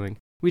to be doing?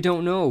 We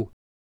don't know.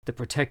 The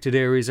protected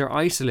areas are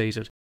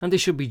isolated, and they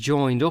should be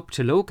joined up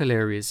to local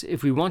areas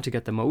if we want to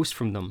get the most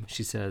from them,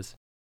 she says.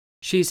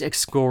 She's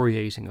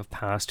excoriating of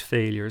past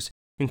failures,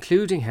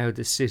 including how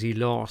the city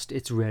lost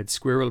its red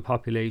squirrel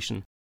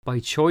population by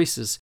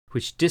choices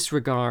which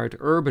disregard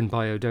urban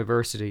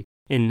biodiversity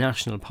in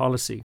national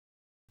policy.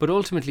 But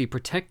ultimately,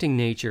 protecting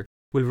nature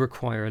will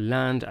require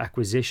land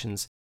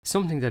acquisitions,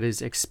 something that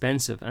is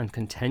expensive and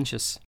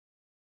contentious.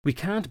 We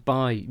can't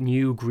buy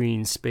new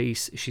green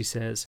space, she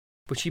says,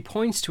 but she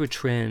points to a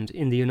trend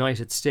in the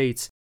United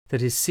States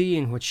that is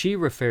seeing what she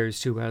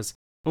refers to as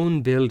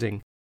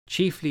unbuilding,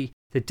 chiefly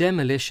the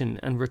demolition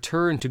and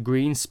return to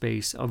green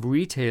space of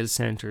retail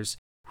centres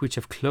which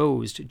have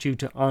closed due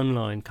to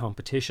online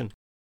competition.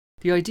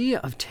 The idea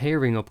of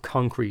tearing up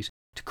concrete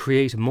to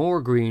create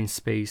more green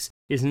space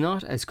is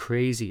not as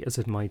crazy as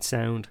it might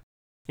sound.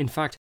 In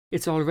fact,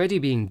 it's already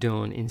being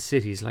done in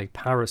cities like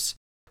Paris,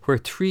 where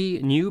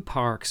 3 new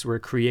parks were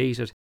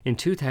created in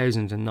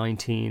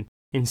 2019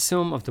 in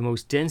some of the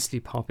most densely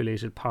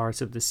populated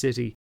parts of the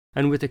city,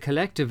 and with a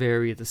collective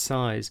area the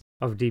size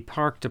of the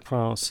Parc des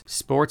Princes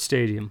sports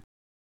stadium.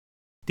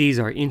 These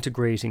are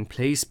integrating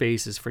play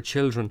spaces for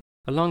children,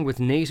 along with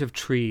native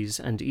trees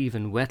and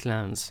even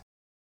wetlands.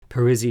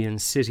 Parisian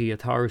city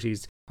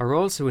authorities are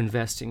also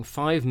investing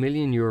 €5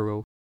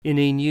 million in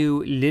a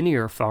new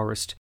linear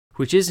forest,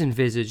 which is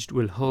envisaged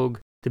will hug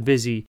the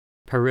busy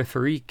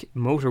Périphérique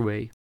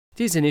motorway.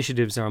 These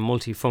initiatives are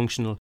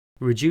multifunctional,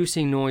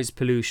 reducing noise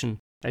pollution,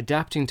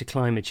 adapting to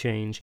climate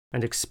change,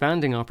 and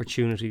expanding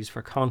opportunities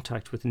for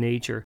contact with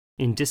nature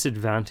in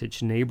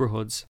disadvantaged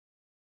neighbourhoods.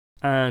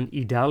 Anne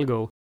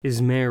Hidalgo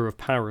is Mayor of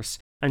Paris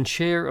and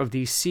chair of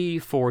the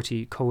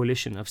C40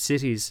 Coalition of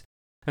Cities,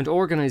 an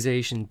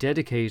organisation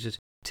dedicated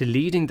to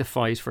leading the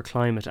fight for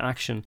climate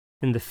action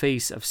in the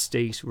face of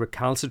state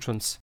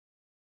recalcitrance.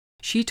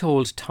 She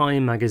told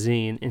Time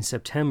magazine in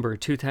September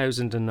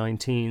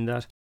 2019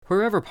 that,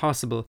 wherever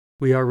possible,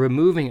 we are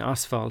removing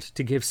asphalt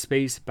to give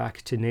space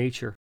back to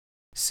nature.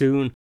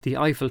 Soon, the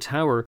Eiffel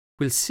Tower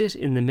will sit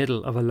in the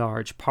middle of a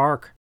large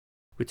park.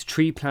 With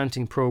tree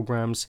planting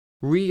programmes,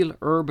 real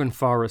urban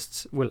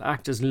forests will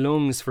act as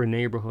lungs for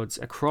neighbourhoods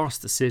across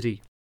the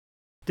city.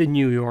 The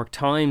New York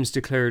Times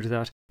declared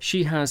that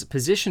she has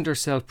positioned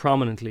herself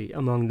prominently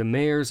among the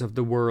mayors of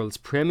the world's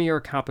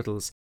premier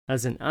capitals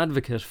as an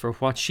advocate for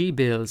what she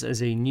bills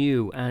as a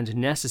new and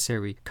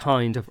necessary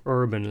kind of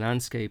urban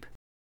landscape.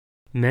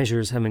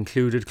 Measures have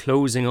included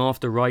closing off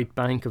the right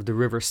bank of the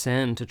River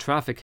Seine to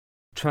traffic,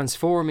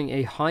 transforming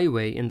a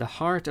highway in the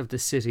heart of the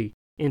city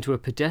into a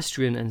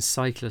pedestrian and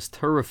cyclist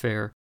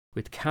thoroughfare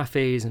with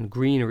cafes and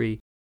greenery,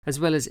 as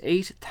well as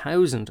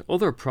 8,000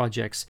 other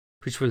projects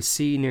which will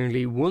see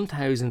nearly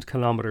 1,000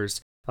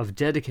 kilometres of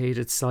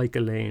dedicated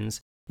cycle lanes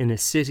in a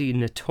city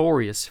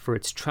notorious for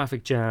its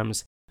traffic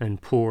jams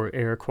and poor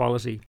air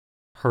quality.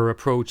 Her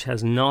approach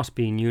has not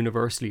been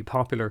universally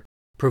popular,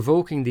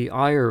 provoking the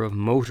ire of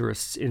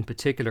motorists in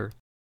particular.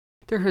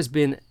 There has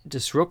been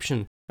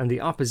disruption and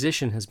the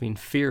opposition has been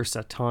fierce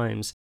at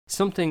times,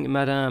 something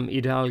Madame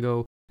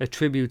Hidalgo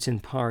attributes in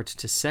part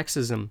to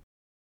sexism.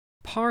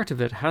 Part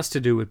of it has to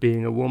do with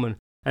being a woman,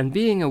 and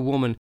being a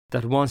woman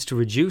that wants to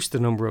reduce the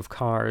number of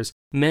cars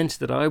meant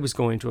that I was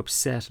going to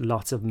upset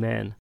lots of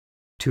men.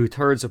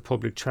 2/3 of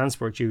public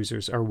transport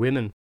users are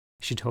women,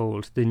 she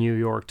told the New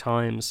York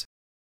Times.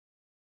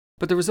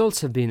 But the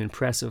results have been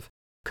impressive.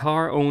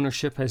 Car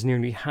ownership has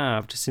nearly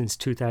halved since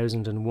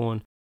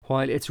 2001,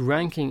 while its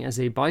ranking as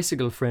a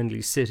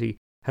bicycle-friendly city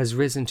has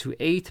risen to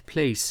 8th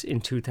place in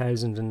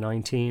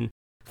 2019,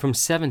 from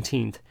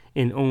 17th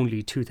in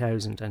only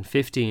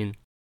 2015.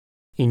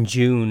 In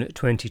June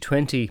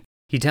 2020,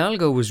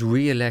 Hidalgo was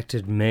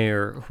re-elected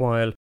mayor,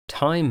 while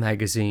Time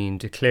magazine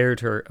declared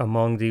her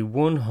among the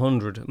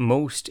 100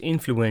 most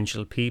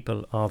influential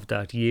people of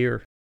that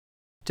year.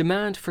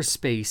 Demand for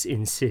space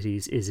in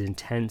cities is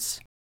intense,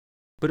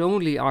 but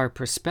only our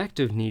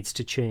perspective needs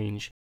to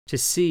change to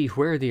see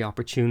where the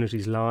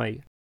opportunities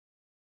lie.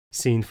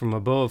 Seen from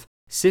above,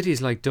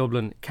 cities like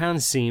Dublin can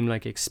seem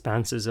like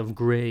expanses of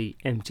grey,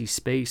 empty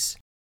space.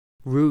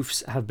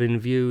 Roofs have been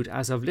viewed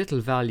as of little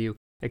value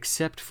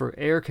except for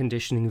air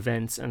conditioning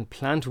vents and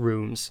plant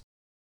rooms.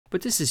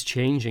 But this is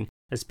changing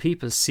as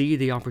people see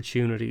the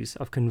opportunities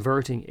of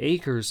converting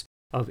acres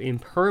of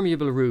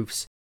impermeable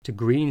roofs to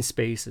green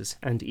spaces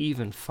and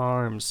even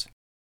farms.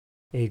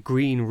 A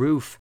green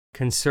roof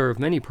can serve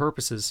many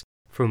purposes,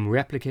 from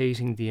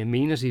replicating the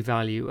amenity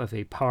value of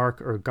a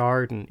park or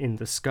garden in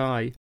the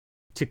sky,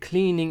 to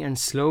cleaning and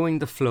slowing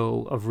the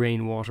flow of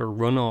rainwater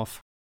runoff.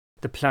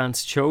 The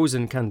plants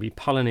chosen can be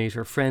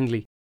pollinator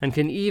friendly and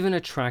can even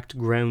attract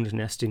ground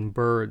nesting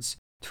birds.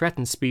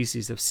 Threatened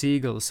species of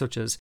seagulls such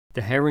as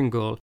the herring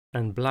gull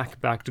and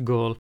black-backed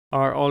gull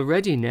are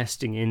already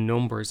nesting in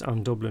numbers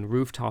on Dublin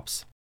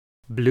rooftops.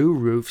 Blue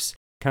roofs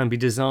can be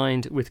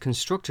designed with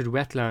constructed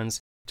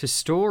wetlands to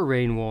store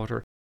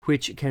rainwater,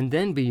 which can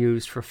then be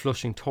used for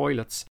flushing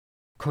toilets,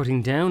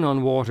 cutting down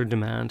on water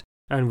demand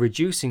and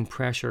reducing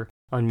pressure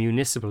on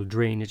municipal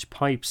drainage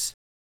pipes.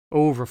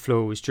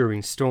 Overflows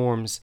during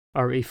storms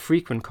are a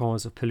frequent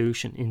cause of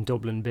pollution in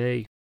Dublin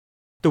Bay.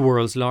 The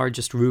world's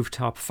largest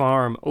rooftop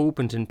farm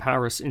opened in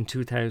Paris in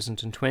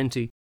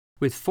 2020,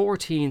 with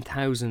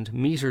 14,000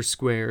 metres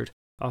squared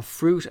of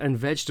fruit and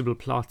vegetable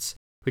plots,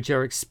 which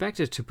are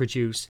expected to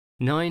produce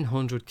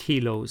 900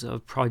 kilos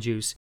of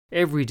produce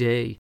every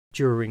day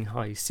during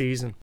high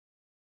season.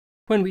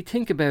 When we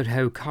think about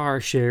how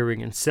car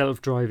sharing and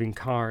self-driving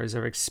cars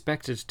are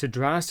expected to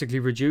drastically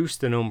reduce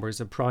the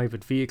numbers of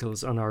private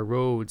vehicles on our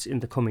roads in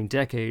the coming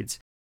decades,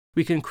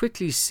 we can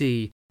quickly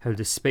see how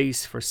the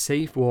space for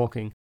safe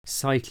walking,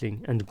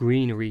 cycling and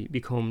greenery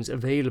becomes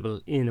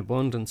available in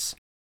abundance.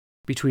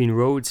 Between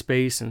road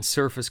space and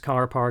surface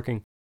car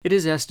parking, it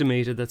is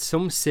estimated that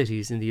some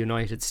cities in the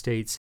United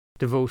States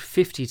devote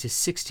 50 to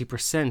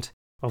 60%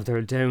 of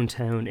their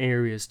downtown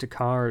areas to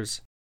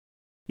cars.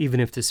 Even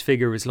if this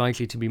figure is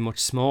likely to be much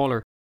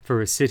smaller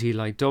for a city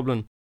like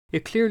Dublin,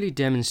 it clearly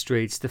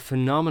demonstrates the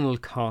phenomenal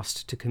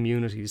cost to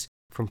communities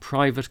from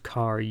private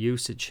car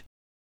usage.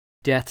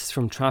 Deaths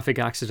from traffic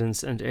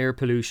accidents and air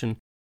pollution,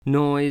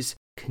 noise,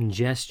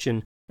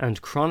 congestion,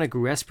 and chronic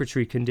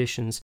respiratory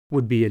conditions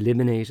would be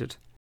eliminated.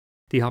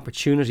 The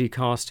opportunity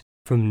cost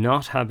from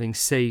not having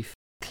safe,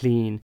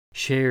 clean,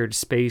 shared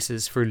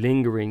spaces for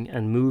lingering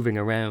and moving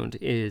around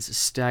is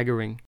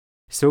staggering.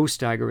 So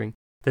staggering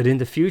that in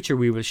the future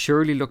we will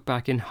surely look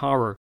back in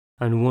horror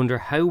and wonder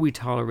how we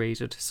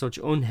tolerated such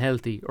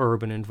unhealthy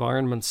urban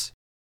environments.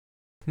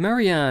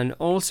 Marianne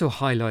also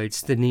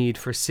highlights the need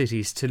for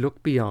cities to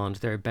look beyond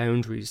their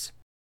boundaries.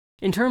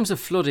 In terms of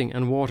flooding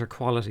and water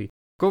quality,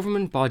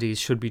 government bodies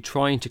should be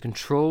trying to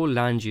control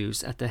land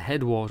use at the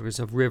headwaters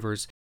of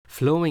rivers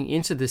flowing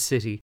into the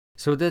city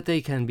so that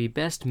they can be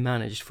best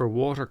managed for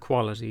water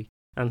quality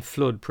and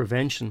flood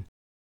prevention.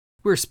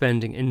 We're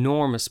spending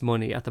enormous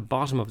money at the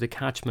bottom of the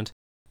catchment,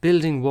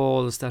 building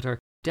walls that are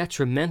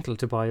detrimental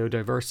to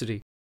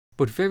biodiversity,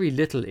 but very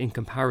little in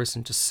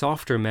comparison to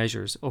softer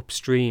measures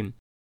upstream.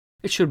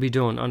 It should be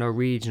done on a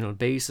regional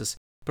basis,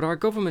 but our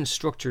government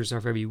structures are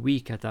very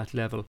weak at that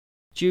level,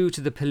 due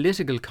to the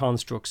political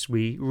constructs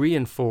we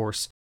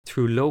reinforce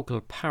through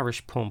local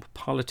parish pump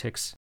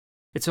politics.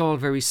 It's all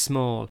very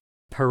small,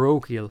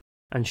 parochial,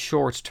 and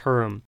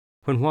short-term,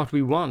 when what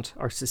we want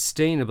are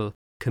sustainable,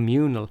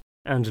 communal,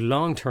 and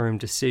long-term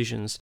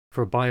decisions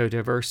for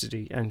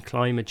biodiversity and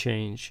climate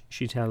change,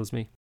 she tells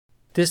me.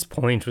 This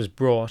point was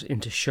brought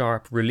into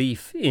sharp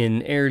relief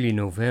in early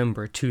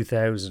November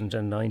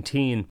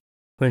 2019,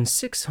 when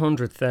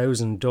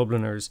 600,000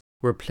 Dubliners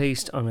were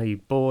placed on a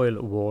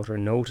boil water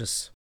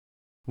notice.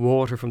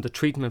 Water from the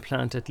treatment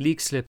plant at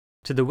Leixlip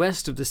to the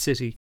west of the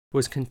city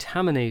was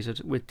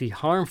contaminated with the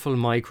harmful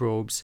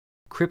microbes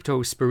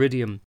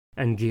Cryptosporidium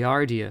and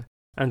Giardia,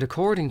 and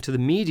according to the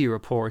media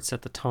reports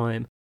at the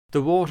time,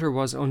 the water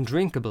was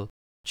undrinkable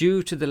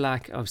due to the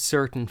lack of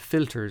certain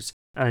filters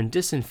and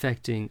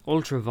disinfecting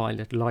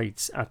ultraviolet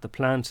lights at the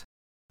plant.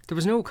 There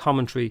was no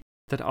commentary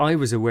that I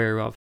was aware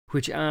of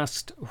which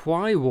asked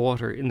why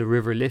water in the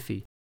River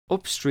Liffey,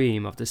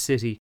 upstream of the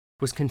city,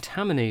 was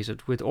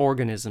contaminated with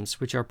organisms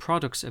which are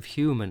products of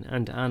human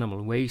and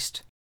animal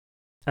waste.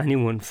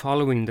 Anyone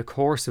following the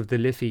course of the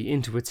Liffey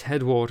into its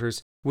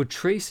headwaters would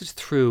trace it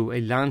through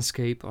a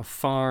landscape of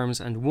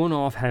farms and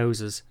one-off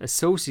houses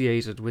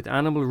associated with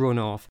animal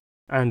runoff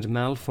and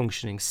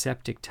malfunctioning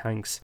septic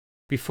tanks,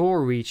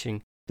 before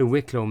reaching the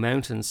Wicklow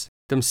Mountains,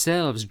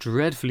 themselves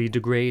dreadfully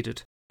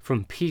degraded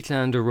from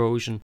peatland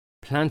erosion,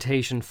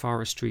 plantation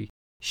forestry,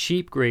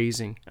 sheep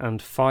grazing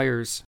and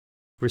fires.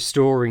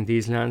 Restoring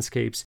these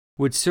landscapes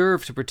would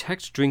serve to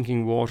protect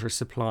drinking water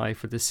supply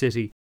for the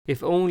city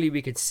if only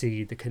we could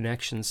see the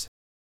connections.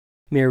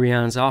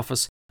 Marianne's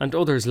office and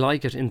others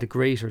like it in the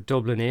greater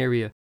Dublin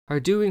area are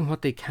doing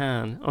what they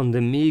can on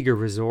the meagre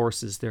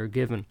resources they're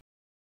given.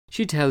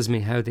 She tells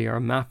me how they are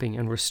mapping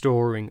and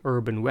restoring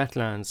urban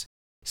wetlands,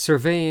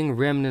 surveying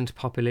remnant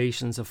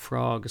populations of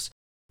frogs,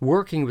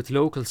 working with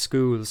local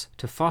schools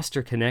to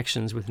foster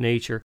connections with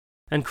nature,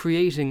 and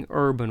creating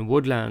urban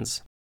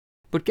woodlands.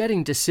 But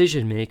getting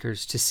decision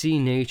makers to see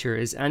nature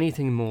as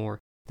anything more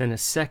than a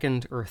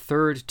second or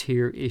third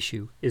tier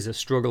issue is a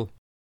struggle.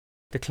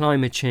 The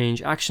Climate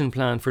Change Action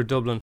Plan for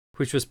Dublin,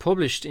 which was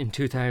published in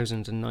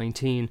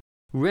 2019,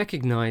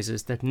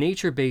 recognises that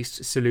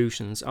nature-based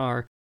solutions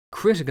are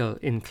critical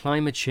in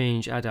climate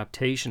change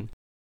adaptation.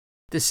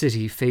 The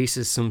city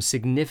faces some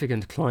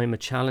significant climate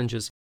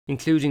challenges,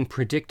 including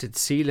predicted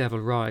sea level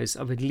rise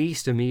of at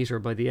least a metre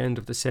by the end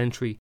of the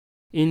century,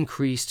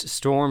 increased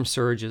storm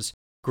surges,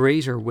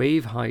 greater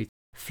wave height,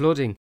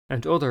 flooding,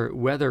 and other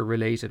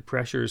weather-related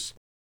pressures.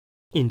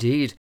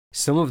 Indeed,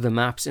 some of the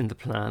maps in the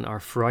plan are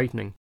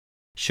frightening,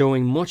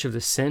 showing much of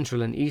the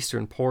central and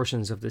eastern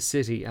portions of the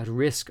city at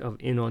risk of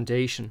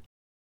inundation.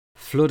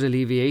 Flood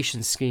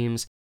alleviation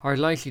schemes are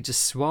likely to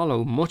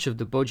swallow much of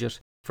the budget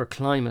for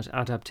climate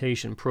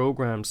adaptation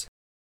programmes.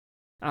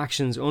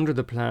 Actions under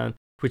the plan,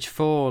 which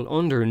fall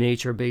under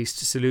nature-based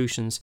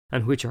solutions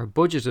and which are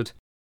budgeted,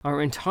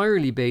 are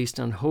entirely based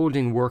on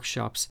holding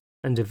workshops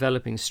and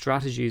developing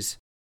strategies.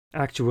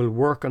 Actual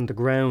work on the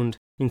ground,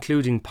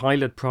 including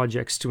pilot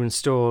projects to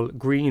install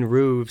green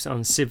roofs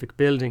on civic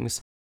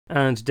buildings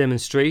and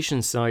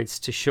demonstration sites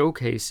to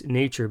showcase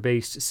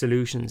nature-based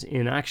solutions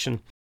in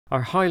action,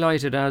 are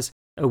highlighted as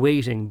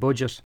awaiting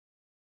budget.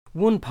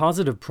 One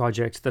positive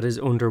project that is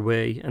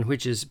underway and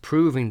which is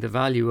proving the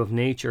value of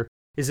nature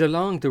is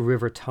along the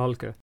River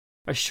Tolka,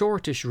 a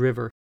shortish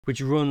river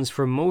which runs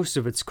for most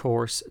of its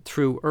course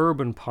through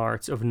urban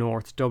parts of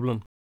North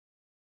Dublin.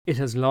 It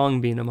has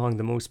long been among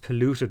the most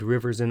polluted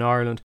rivers in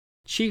Ireland,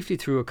 chiefly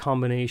through a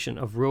combination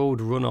of road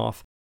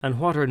runoff and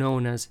what are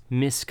known as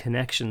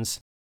misconnections.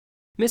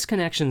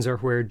 Misconnections are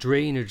where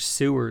drainage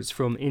sewers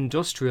from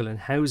industrial and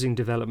housing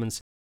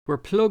developments were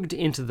plugged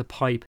into the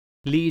pipe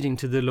leading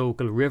to the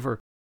local river,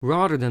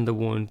 rather than the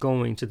one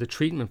going to the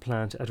treatment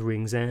plant at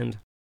Ringsend.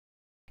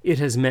 It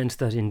has meant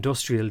that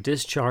industrial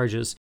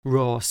discharges,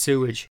 raw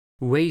sewage,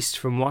 waste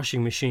from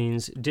washing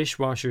machines,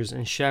 dishwashers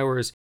and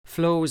showers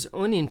flows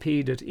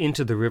unimpeded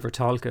into the River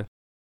Tolka.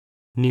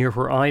 Near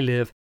where I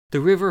live, the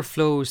river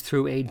flows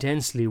through a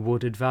densely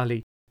wooded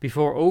valley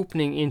before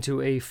opening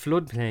into a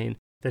floodplain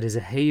that is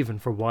a haven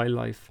for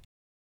wildlife.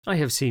 I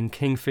have seen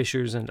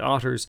kingfishers and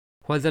otters,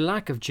 while the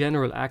lack of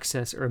general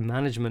access or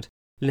management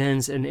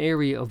lends an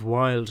area of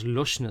wild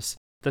lushness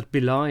that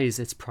belies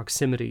its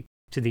proximity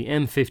to the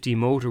M50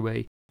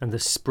 motorway and the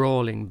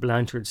sprawling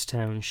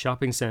Blanchardstown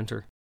shopping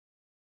centre.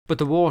 But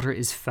the water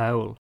is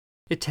foul.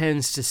 It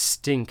tends to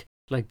stink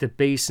like the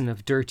basin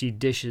of dirty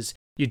dishes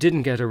you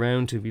didn't get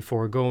around to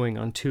before going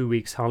on 2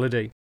 weeks'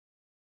 holiday.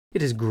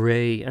 It is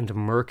grey and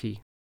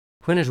murky.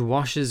 When it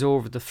washes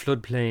over the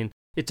floodplain,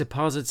 it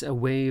deposits a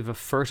wave of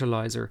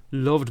fertiliser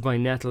loved by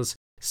nettles,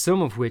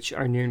 some of which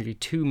are nearly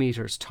 2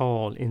 metres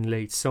tall in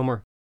late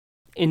summer.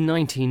 In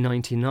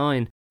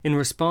 1999, in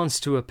response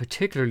to a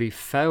particularly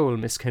foul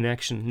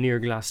misconnection near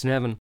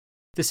Glasnevin,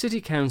 the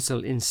City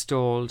Council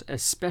installed a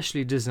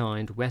specially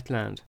designed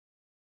wetland.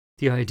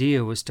 The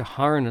idea was to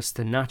harness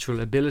the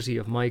natural ability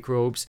of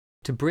microbes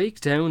to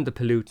break down the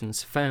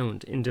pollutants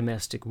found in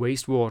domestic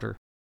wastewater,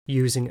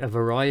 using a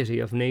variety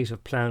of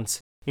native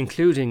plants,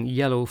 including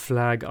yellow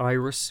flag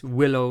iris,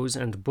 willows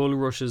and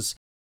bulrushes.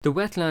 The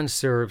wetland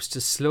serves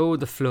to slow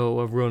the flow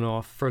of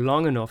runoff for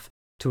long enough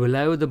to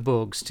allow the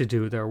bugs to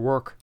do their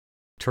work,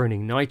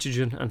 turning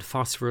nitrogen and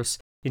phosphorus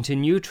into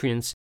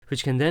nutrients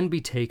which can then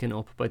be taken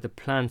up by the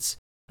plants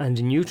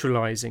and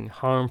neutralising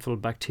harmful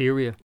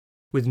bacteria.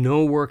 With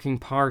no working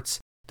parts,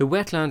 the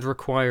wetland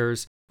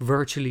requires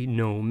virtually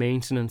no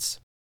maintenance.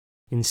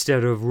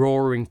 Instead of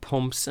roaring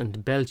pumps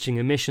and belching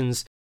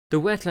emissions, the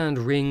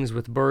wetland rings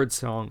with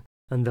birdsong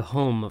and the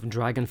hum of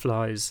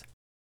dragonflies.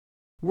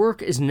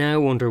 Work is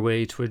now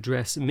underway to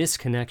address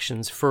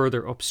misconnections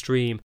further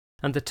upstream,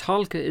 and the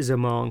Tolka is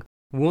among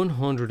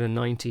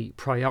 190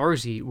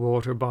 priority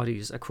water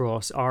bodies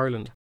across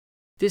Ireland.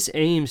 This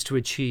aims to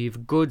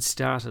achieve good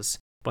status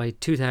by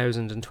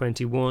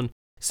 2021,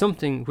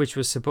 something which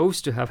was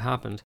supposed to have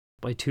happened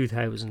by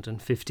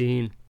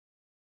 2015.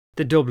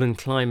 The Dublin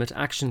Climate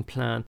Action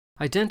Plan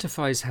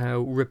identifies how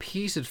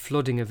repeated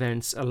flooding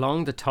events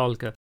along the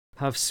Tolka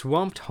have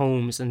swamped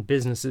homes and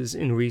businesses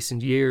in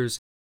recent years,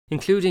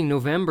 including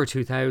November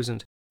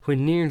 2000,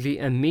 when nearly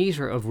a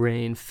metre of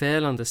rain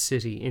fell on the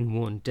city in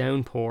one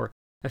downpour,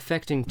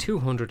 affecting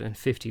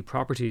 250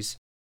 properties.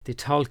 The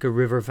Tolka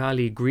River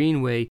Valley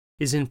Greenway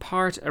is in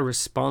part a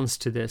response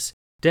to this,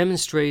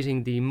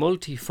 demonstrating the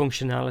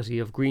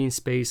multifunctionality of green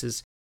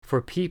spaces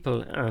for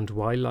people and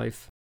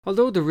wildlife.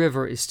 Although the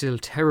river is still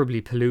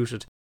terribly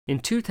polluted, in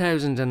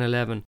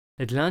 2011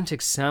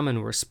 Atlantic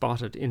salmon were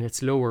spotted in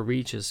its lower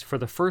reaches for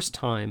the first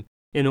time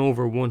in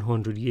over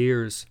 100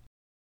 years.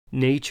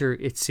 Nature,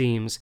 it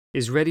seems,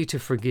 is ready to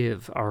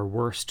forgive our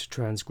worst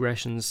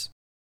transgressions.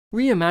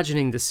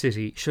 Reimagining the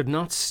city should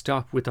not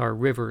stop with our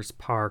rivers,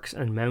 parks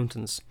and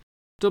mountains.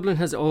 Dublin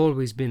has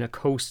always been a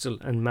coastal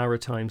and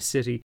maritime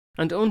city,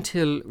 and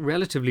until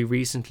relatively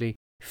recently,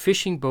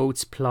 fishing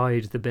boats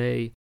plied the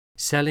bay,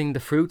 selling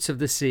the fruits of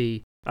the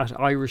sea at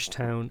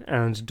Irishtown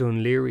and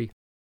Dunleary.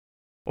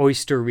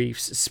 Oyster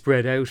reefs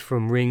spread out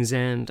from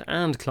Ringsend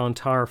and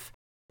Clontarf,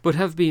 but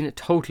have been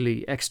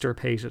totally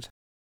extirpated.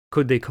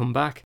 Could they come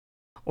back?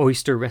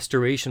 Oyster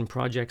restoration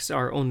projects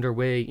are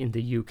underway in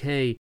the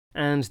UK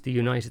and the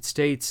United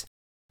States,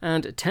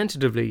 and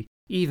tentatively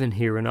even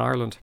here in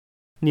Ireland.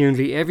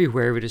 Nearly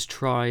everywhere it is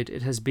tried,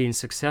 it has been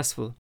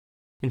successful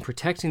in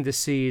protecting the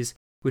seas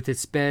with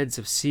its beds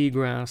of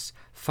seagrass,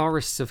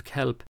 forests of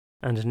kelp,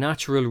 and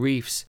natural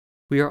reefs.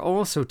 We are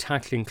also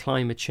tackling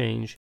climate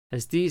change,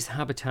 as these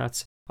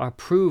habitats are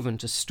proven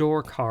to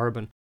store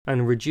carbon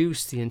and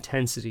reduce the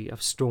intensity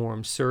of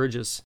storm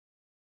surges.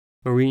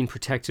 Marine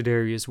protected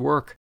areas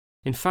work.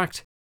 In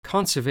fact,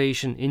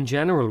 conservation in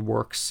general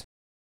works.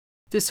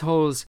 This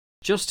holds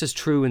just as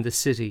true in the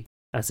city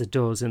as it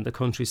does in the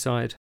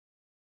countryside.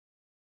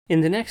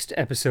 In the next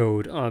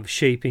episode of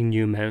Shaping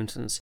New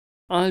Mountains,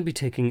 I'll be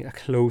taking a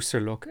closer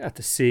look at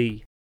the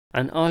sea,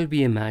 and I'll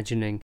be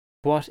imagining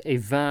what a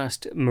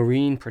vast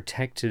marine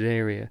protected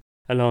area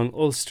along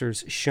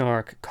Ulster's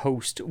Shark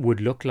coast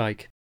would look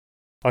like.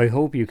 I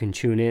hope you can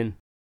tune in.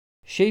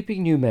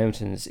 Shaping New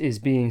Mountains is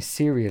being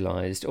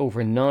serialised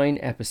over 9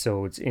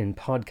 episodes in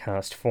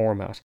podcast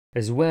format,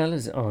 as well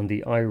as on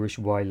the Irish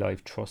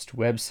Wildlife Trust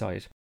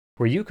website,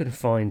 where you can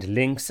find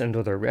links and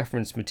other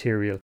reference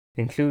material,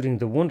 including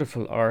the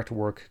wonderful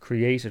artwork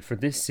created for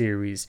this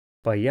series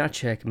by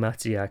Jacek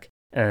Maciak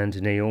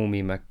and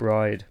Naomi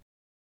McBride.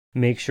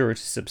 Make sure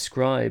to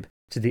subscribe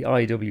to the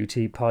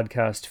IWT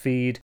podcast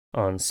feed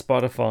on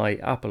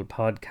Spotify, Apple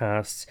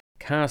Podcasts,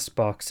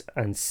 Castbox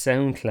and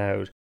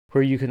SoundCloud,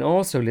 where you can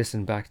also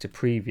listen back to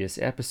previous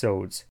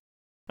episodes.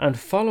 And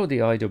follow the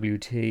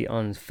IWT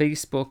on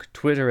Facebook,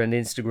 Twitter and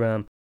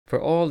Instagram for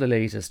all the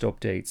latest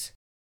updates.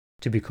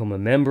 To become a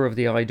member of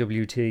the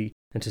IWT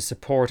and to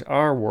support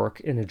our work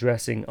in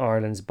addressing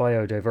Ireland's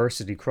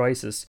biodiversity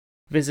crisis,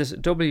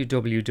 visit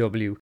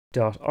www.iwt.ie.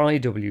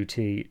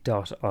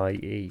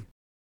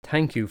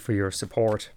 Thank you for your support.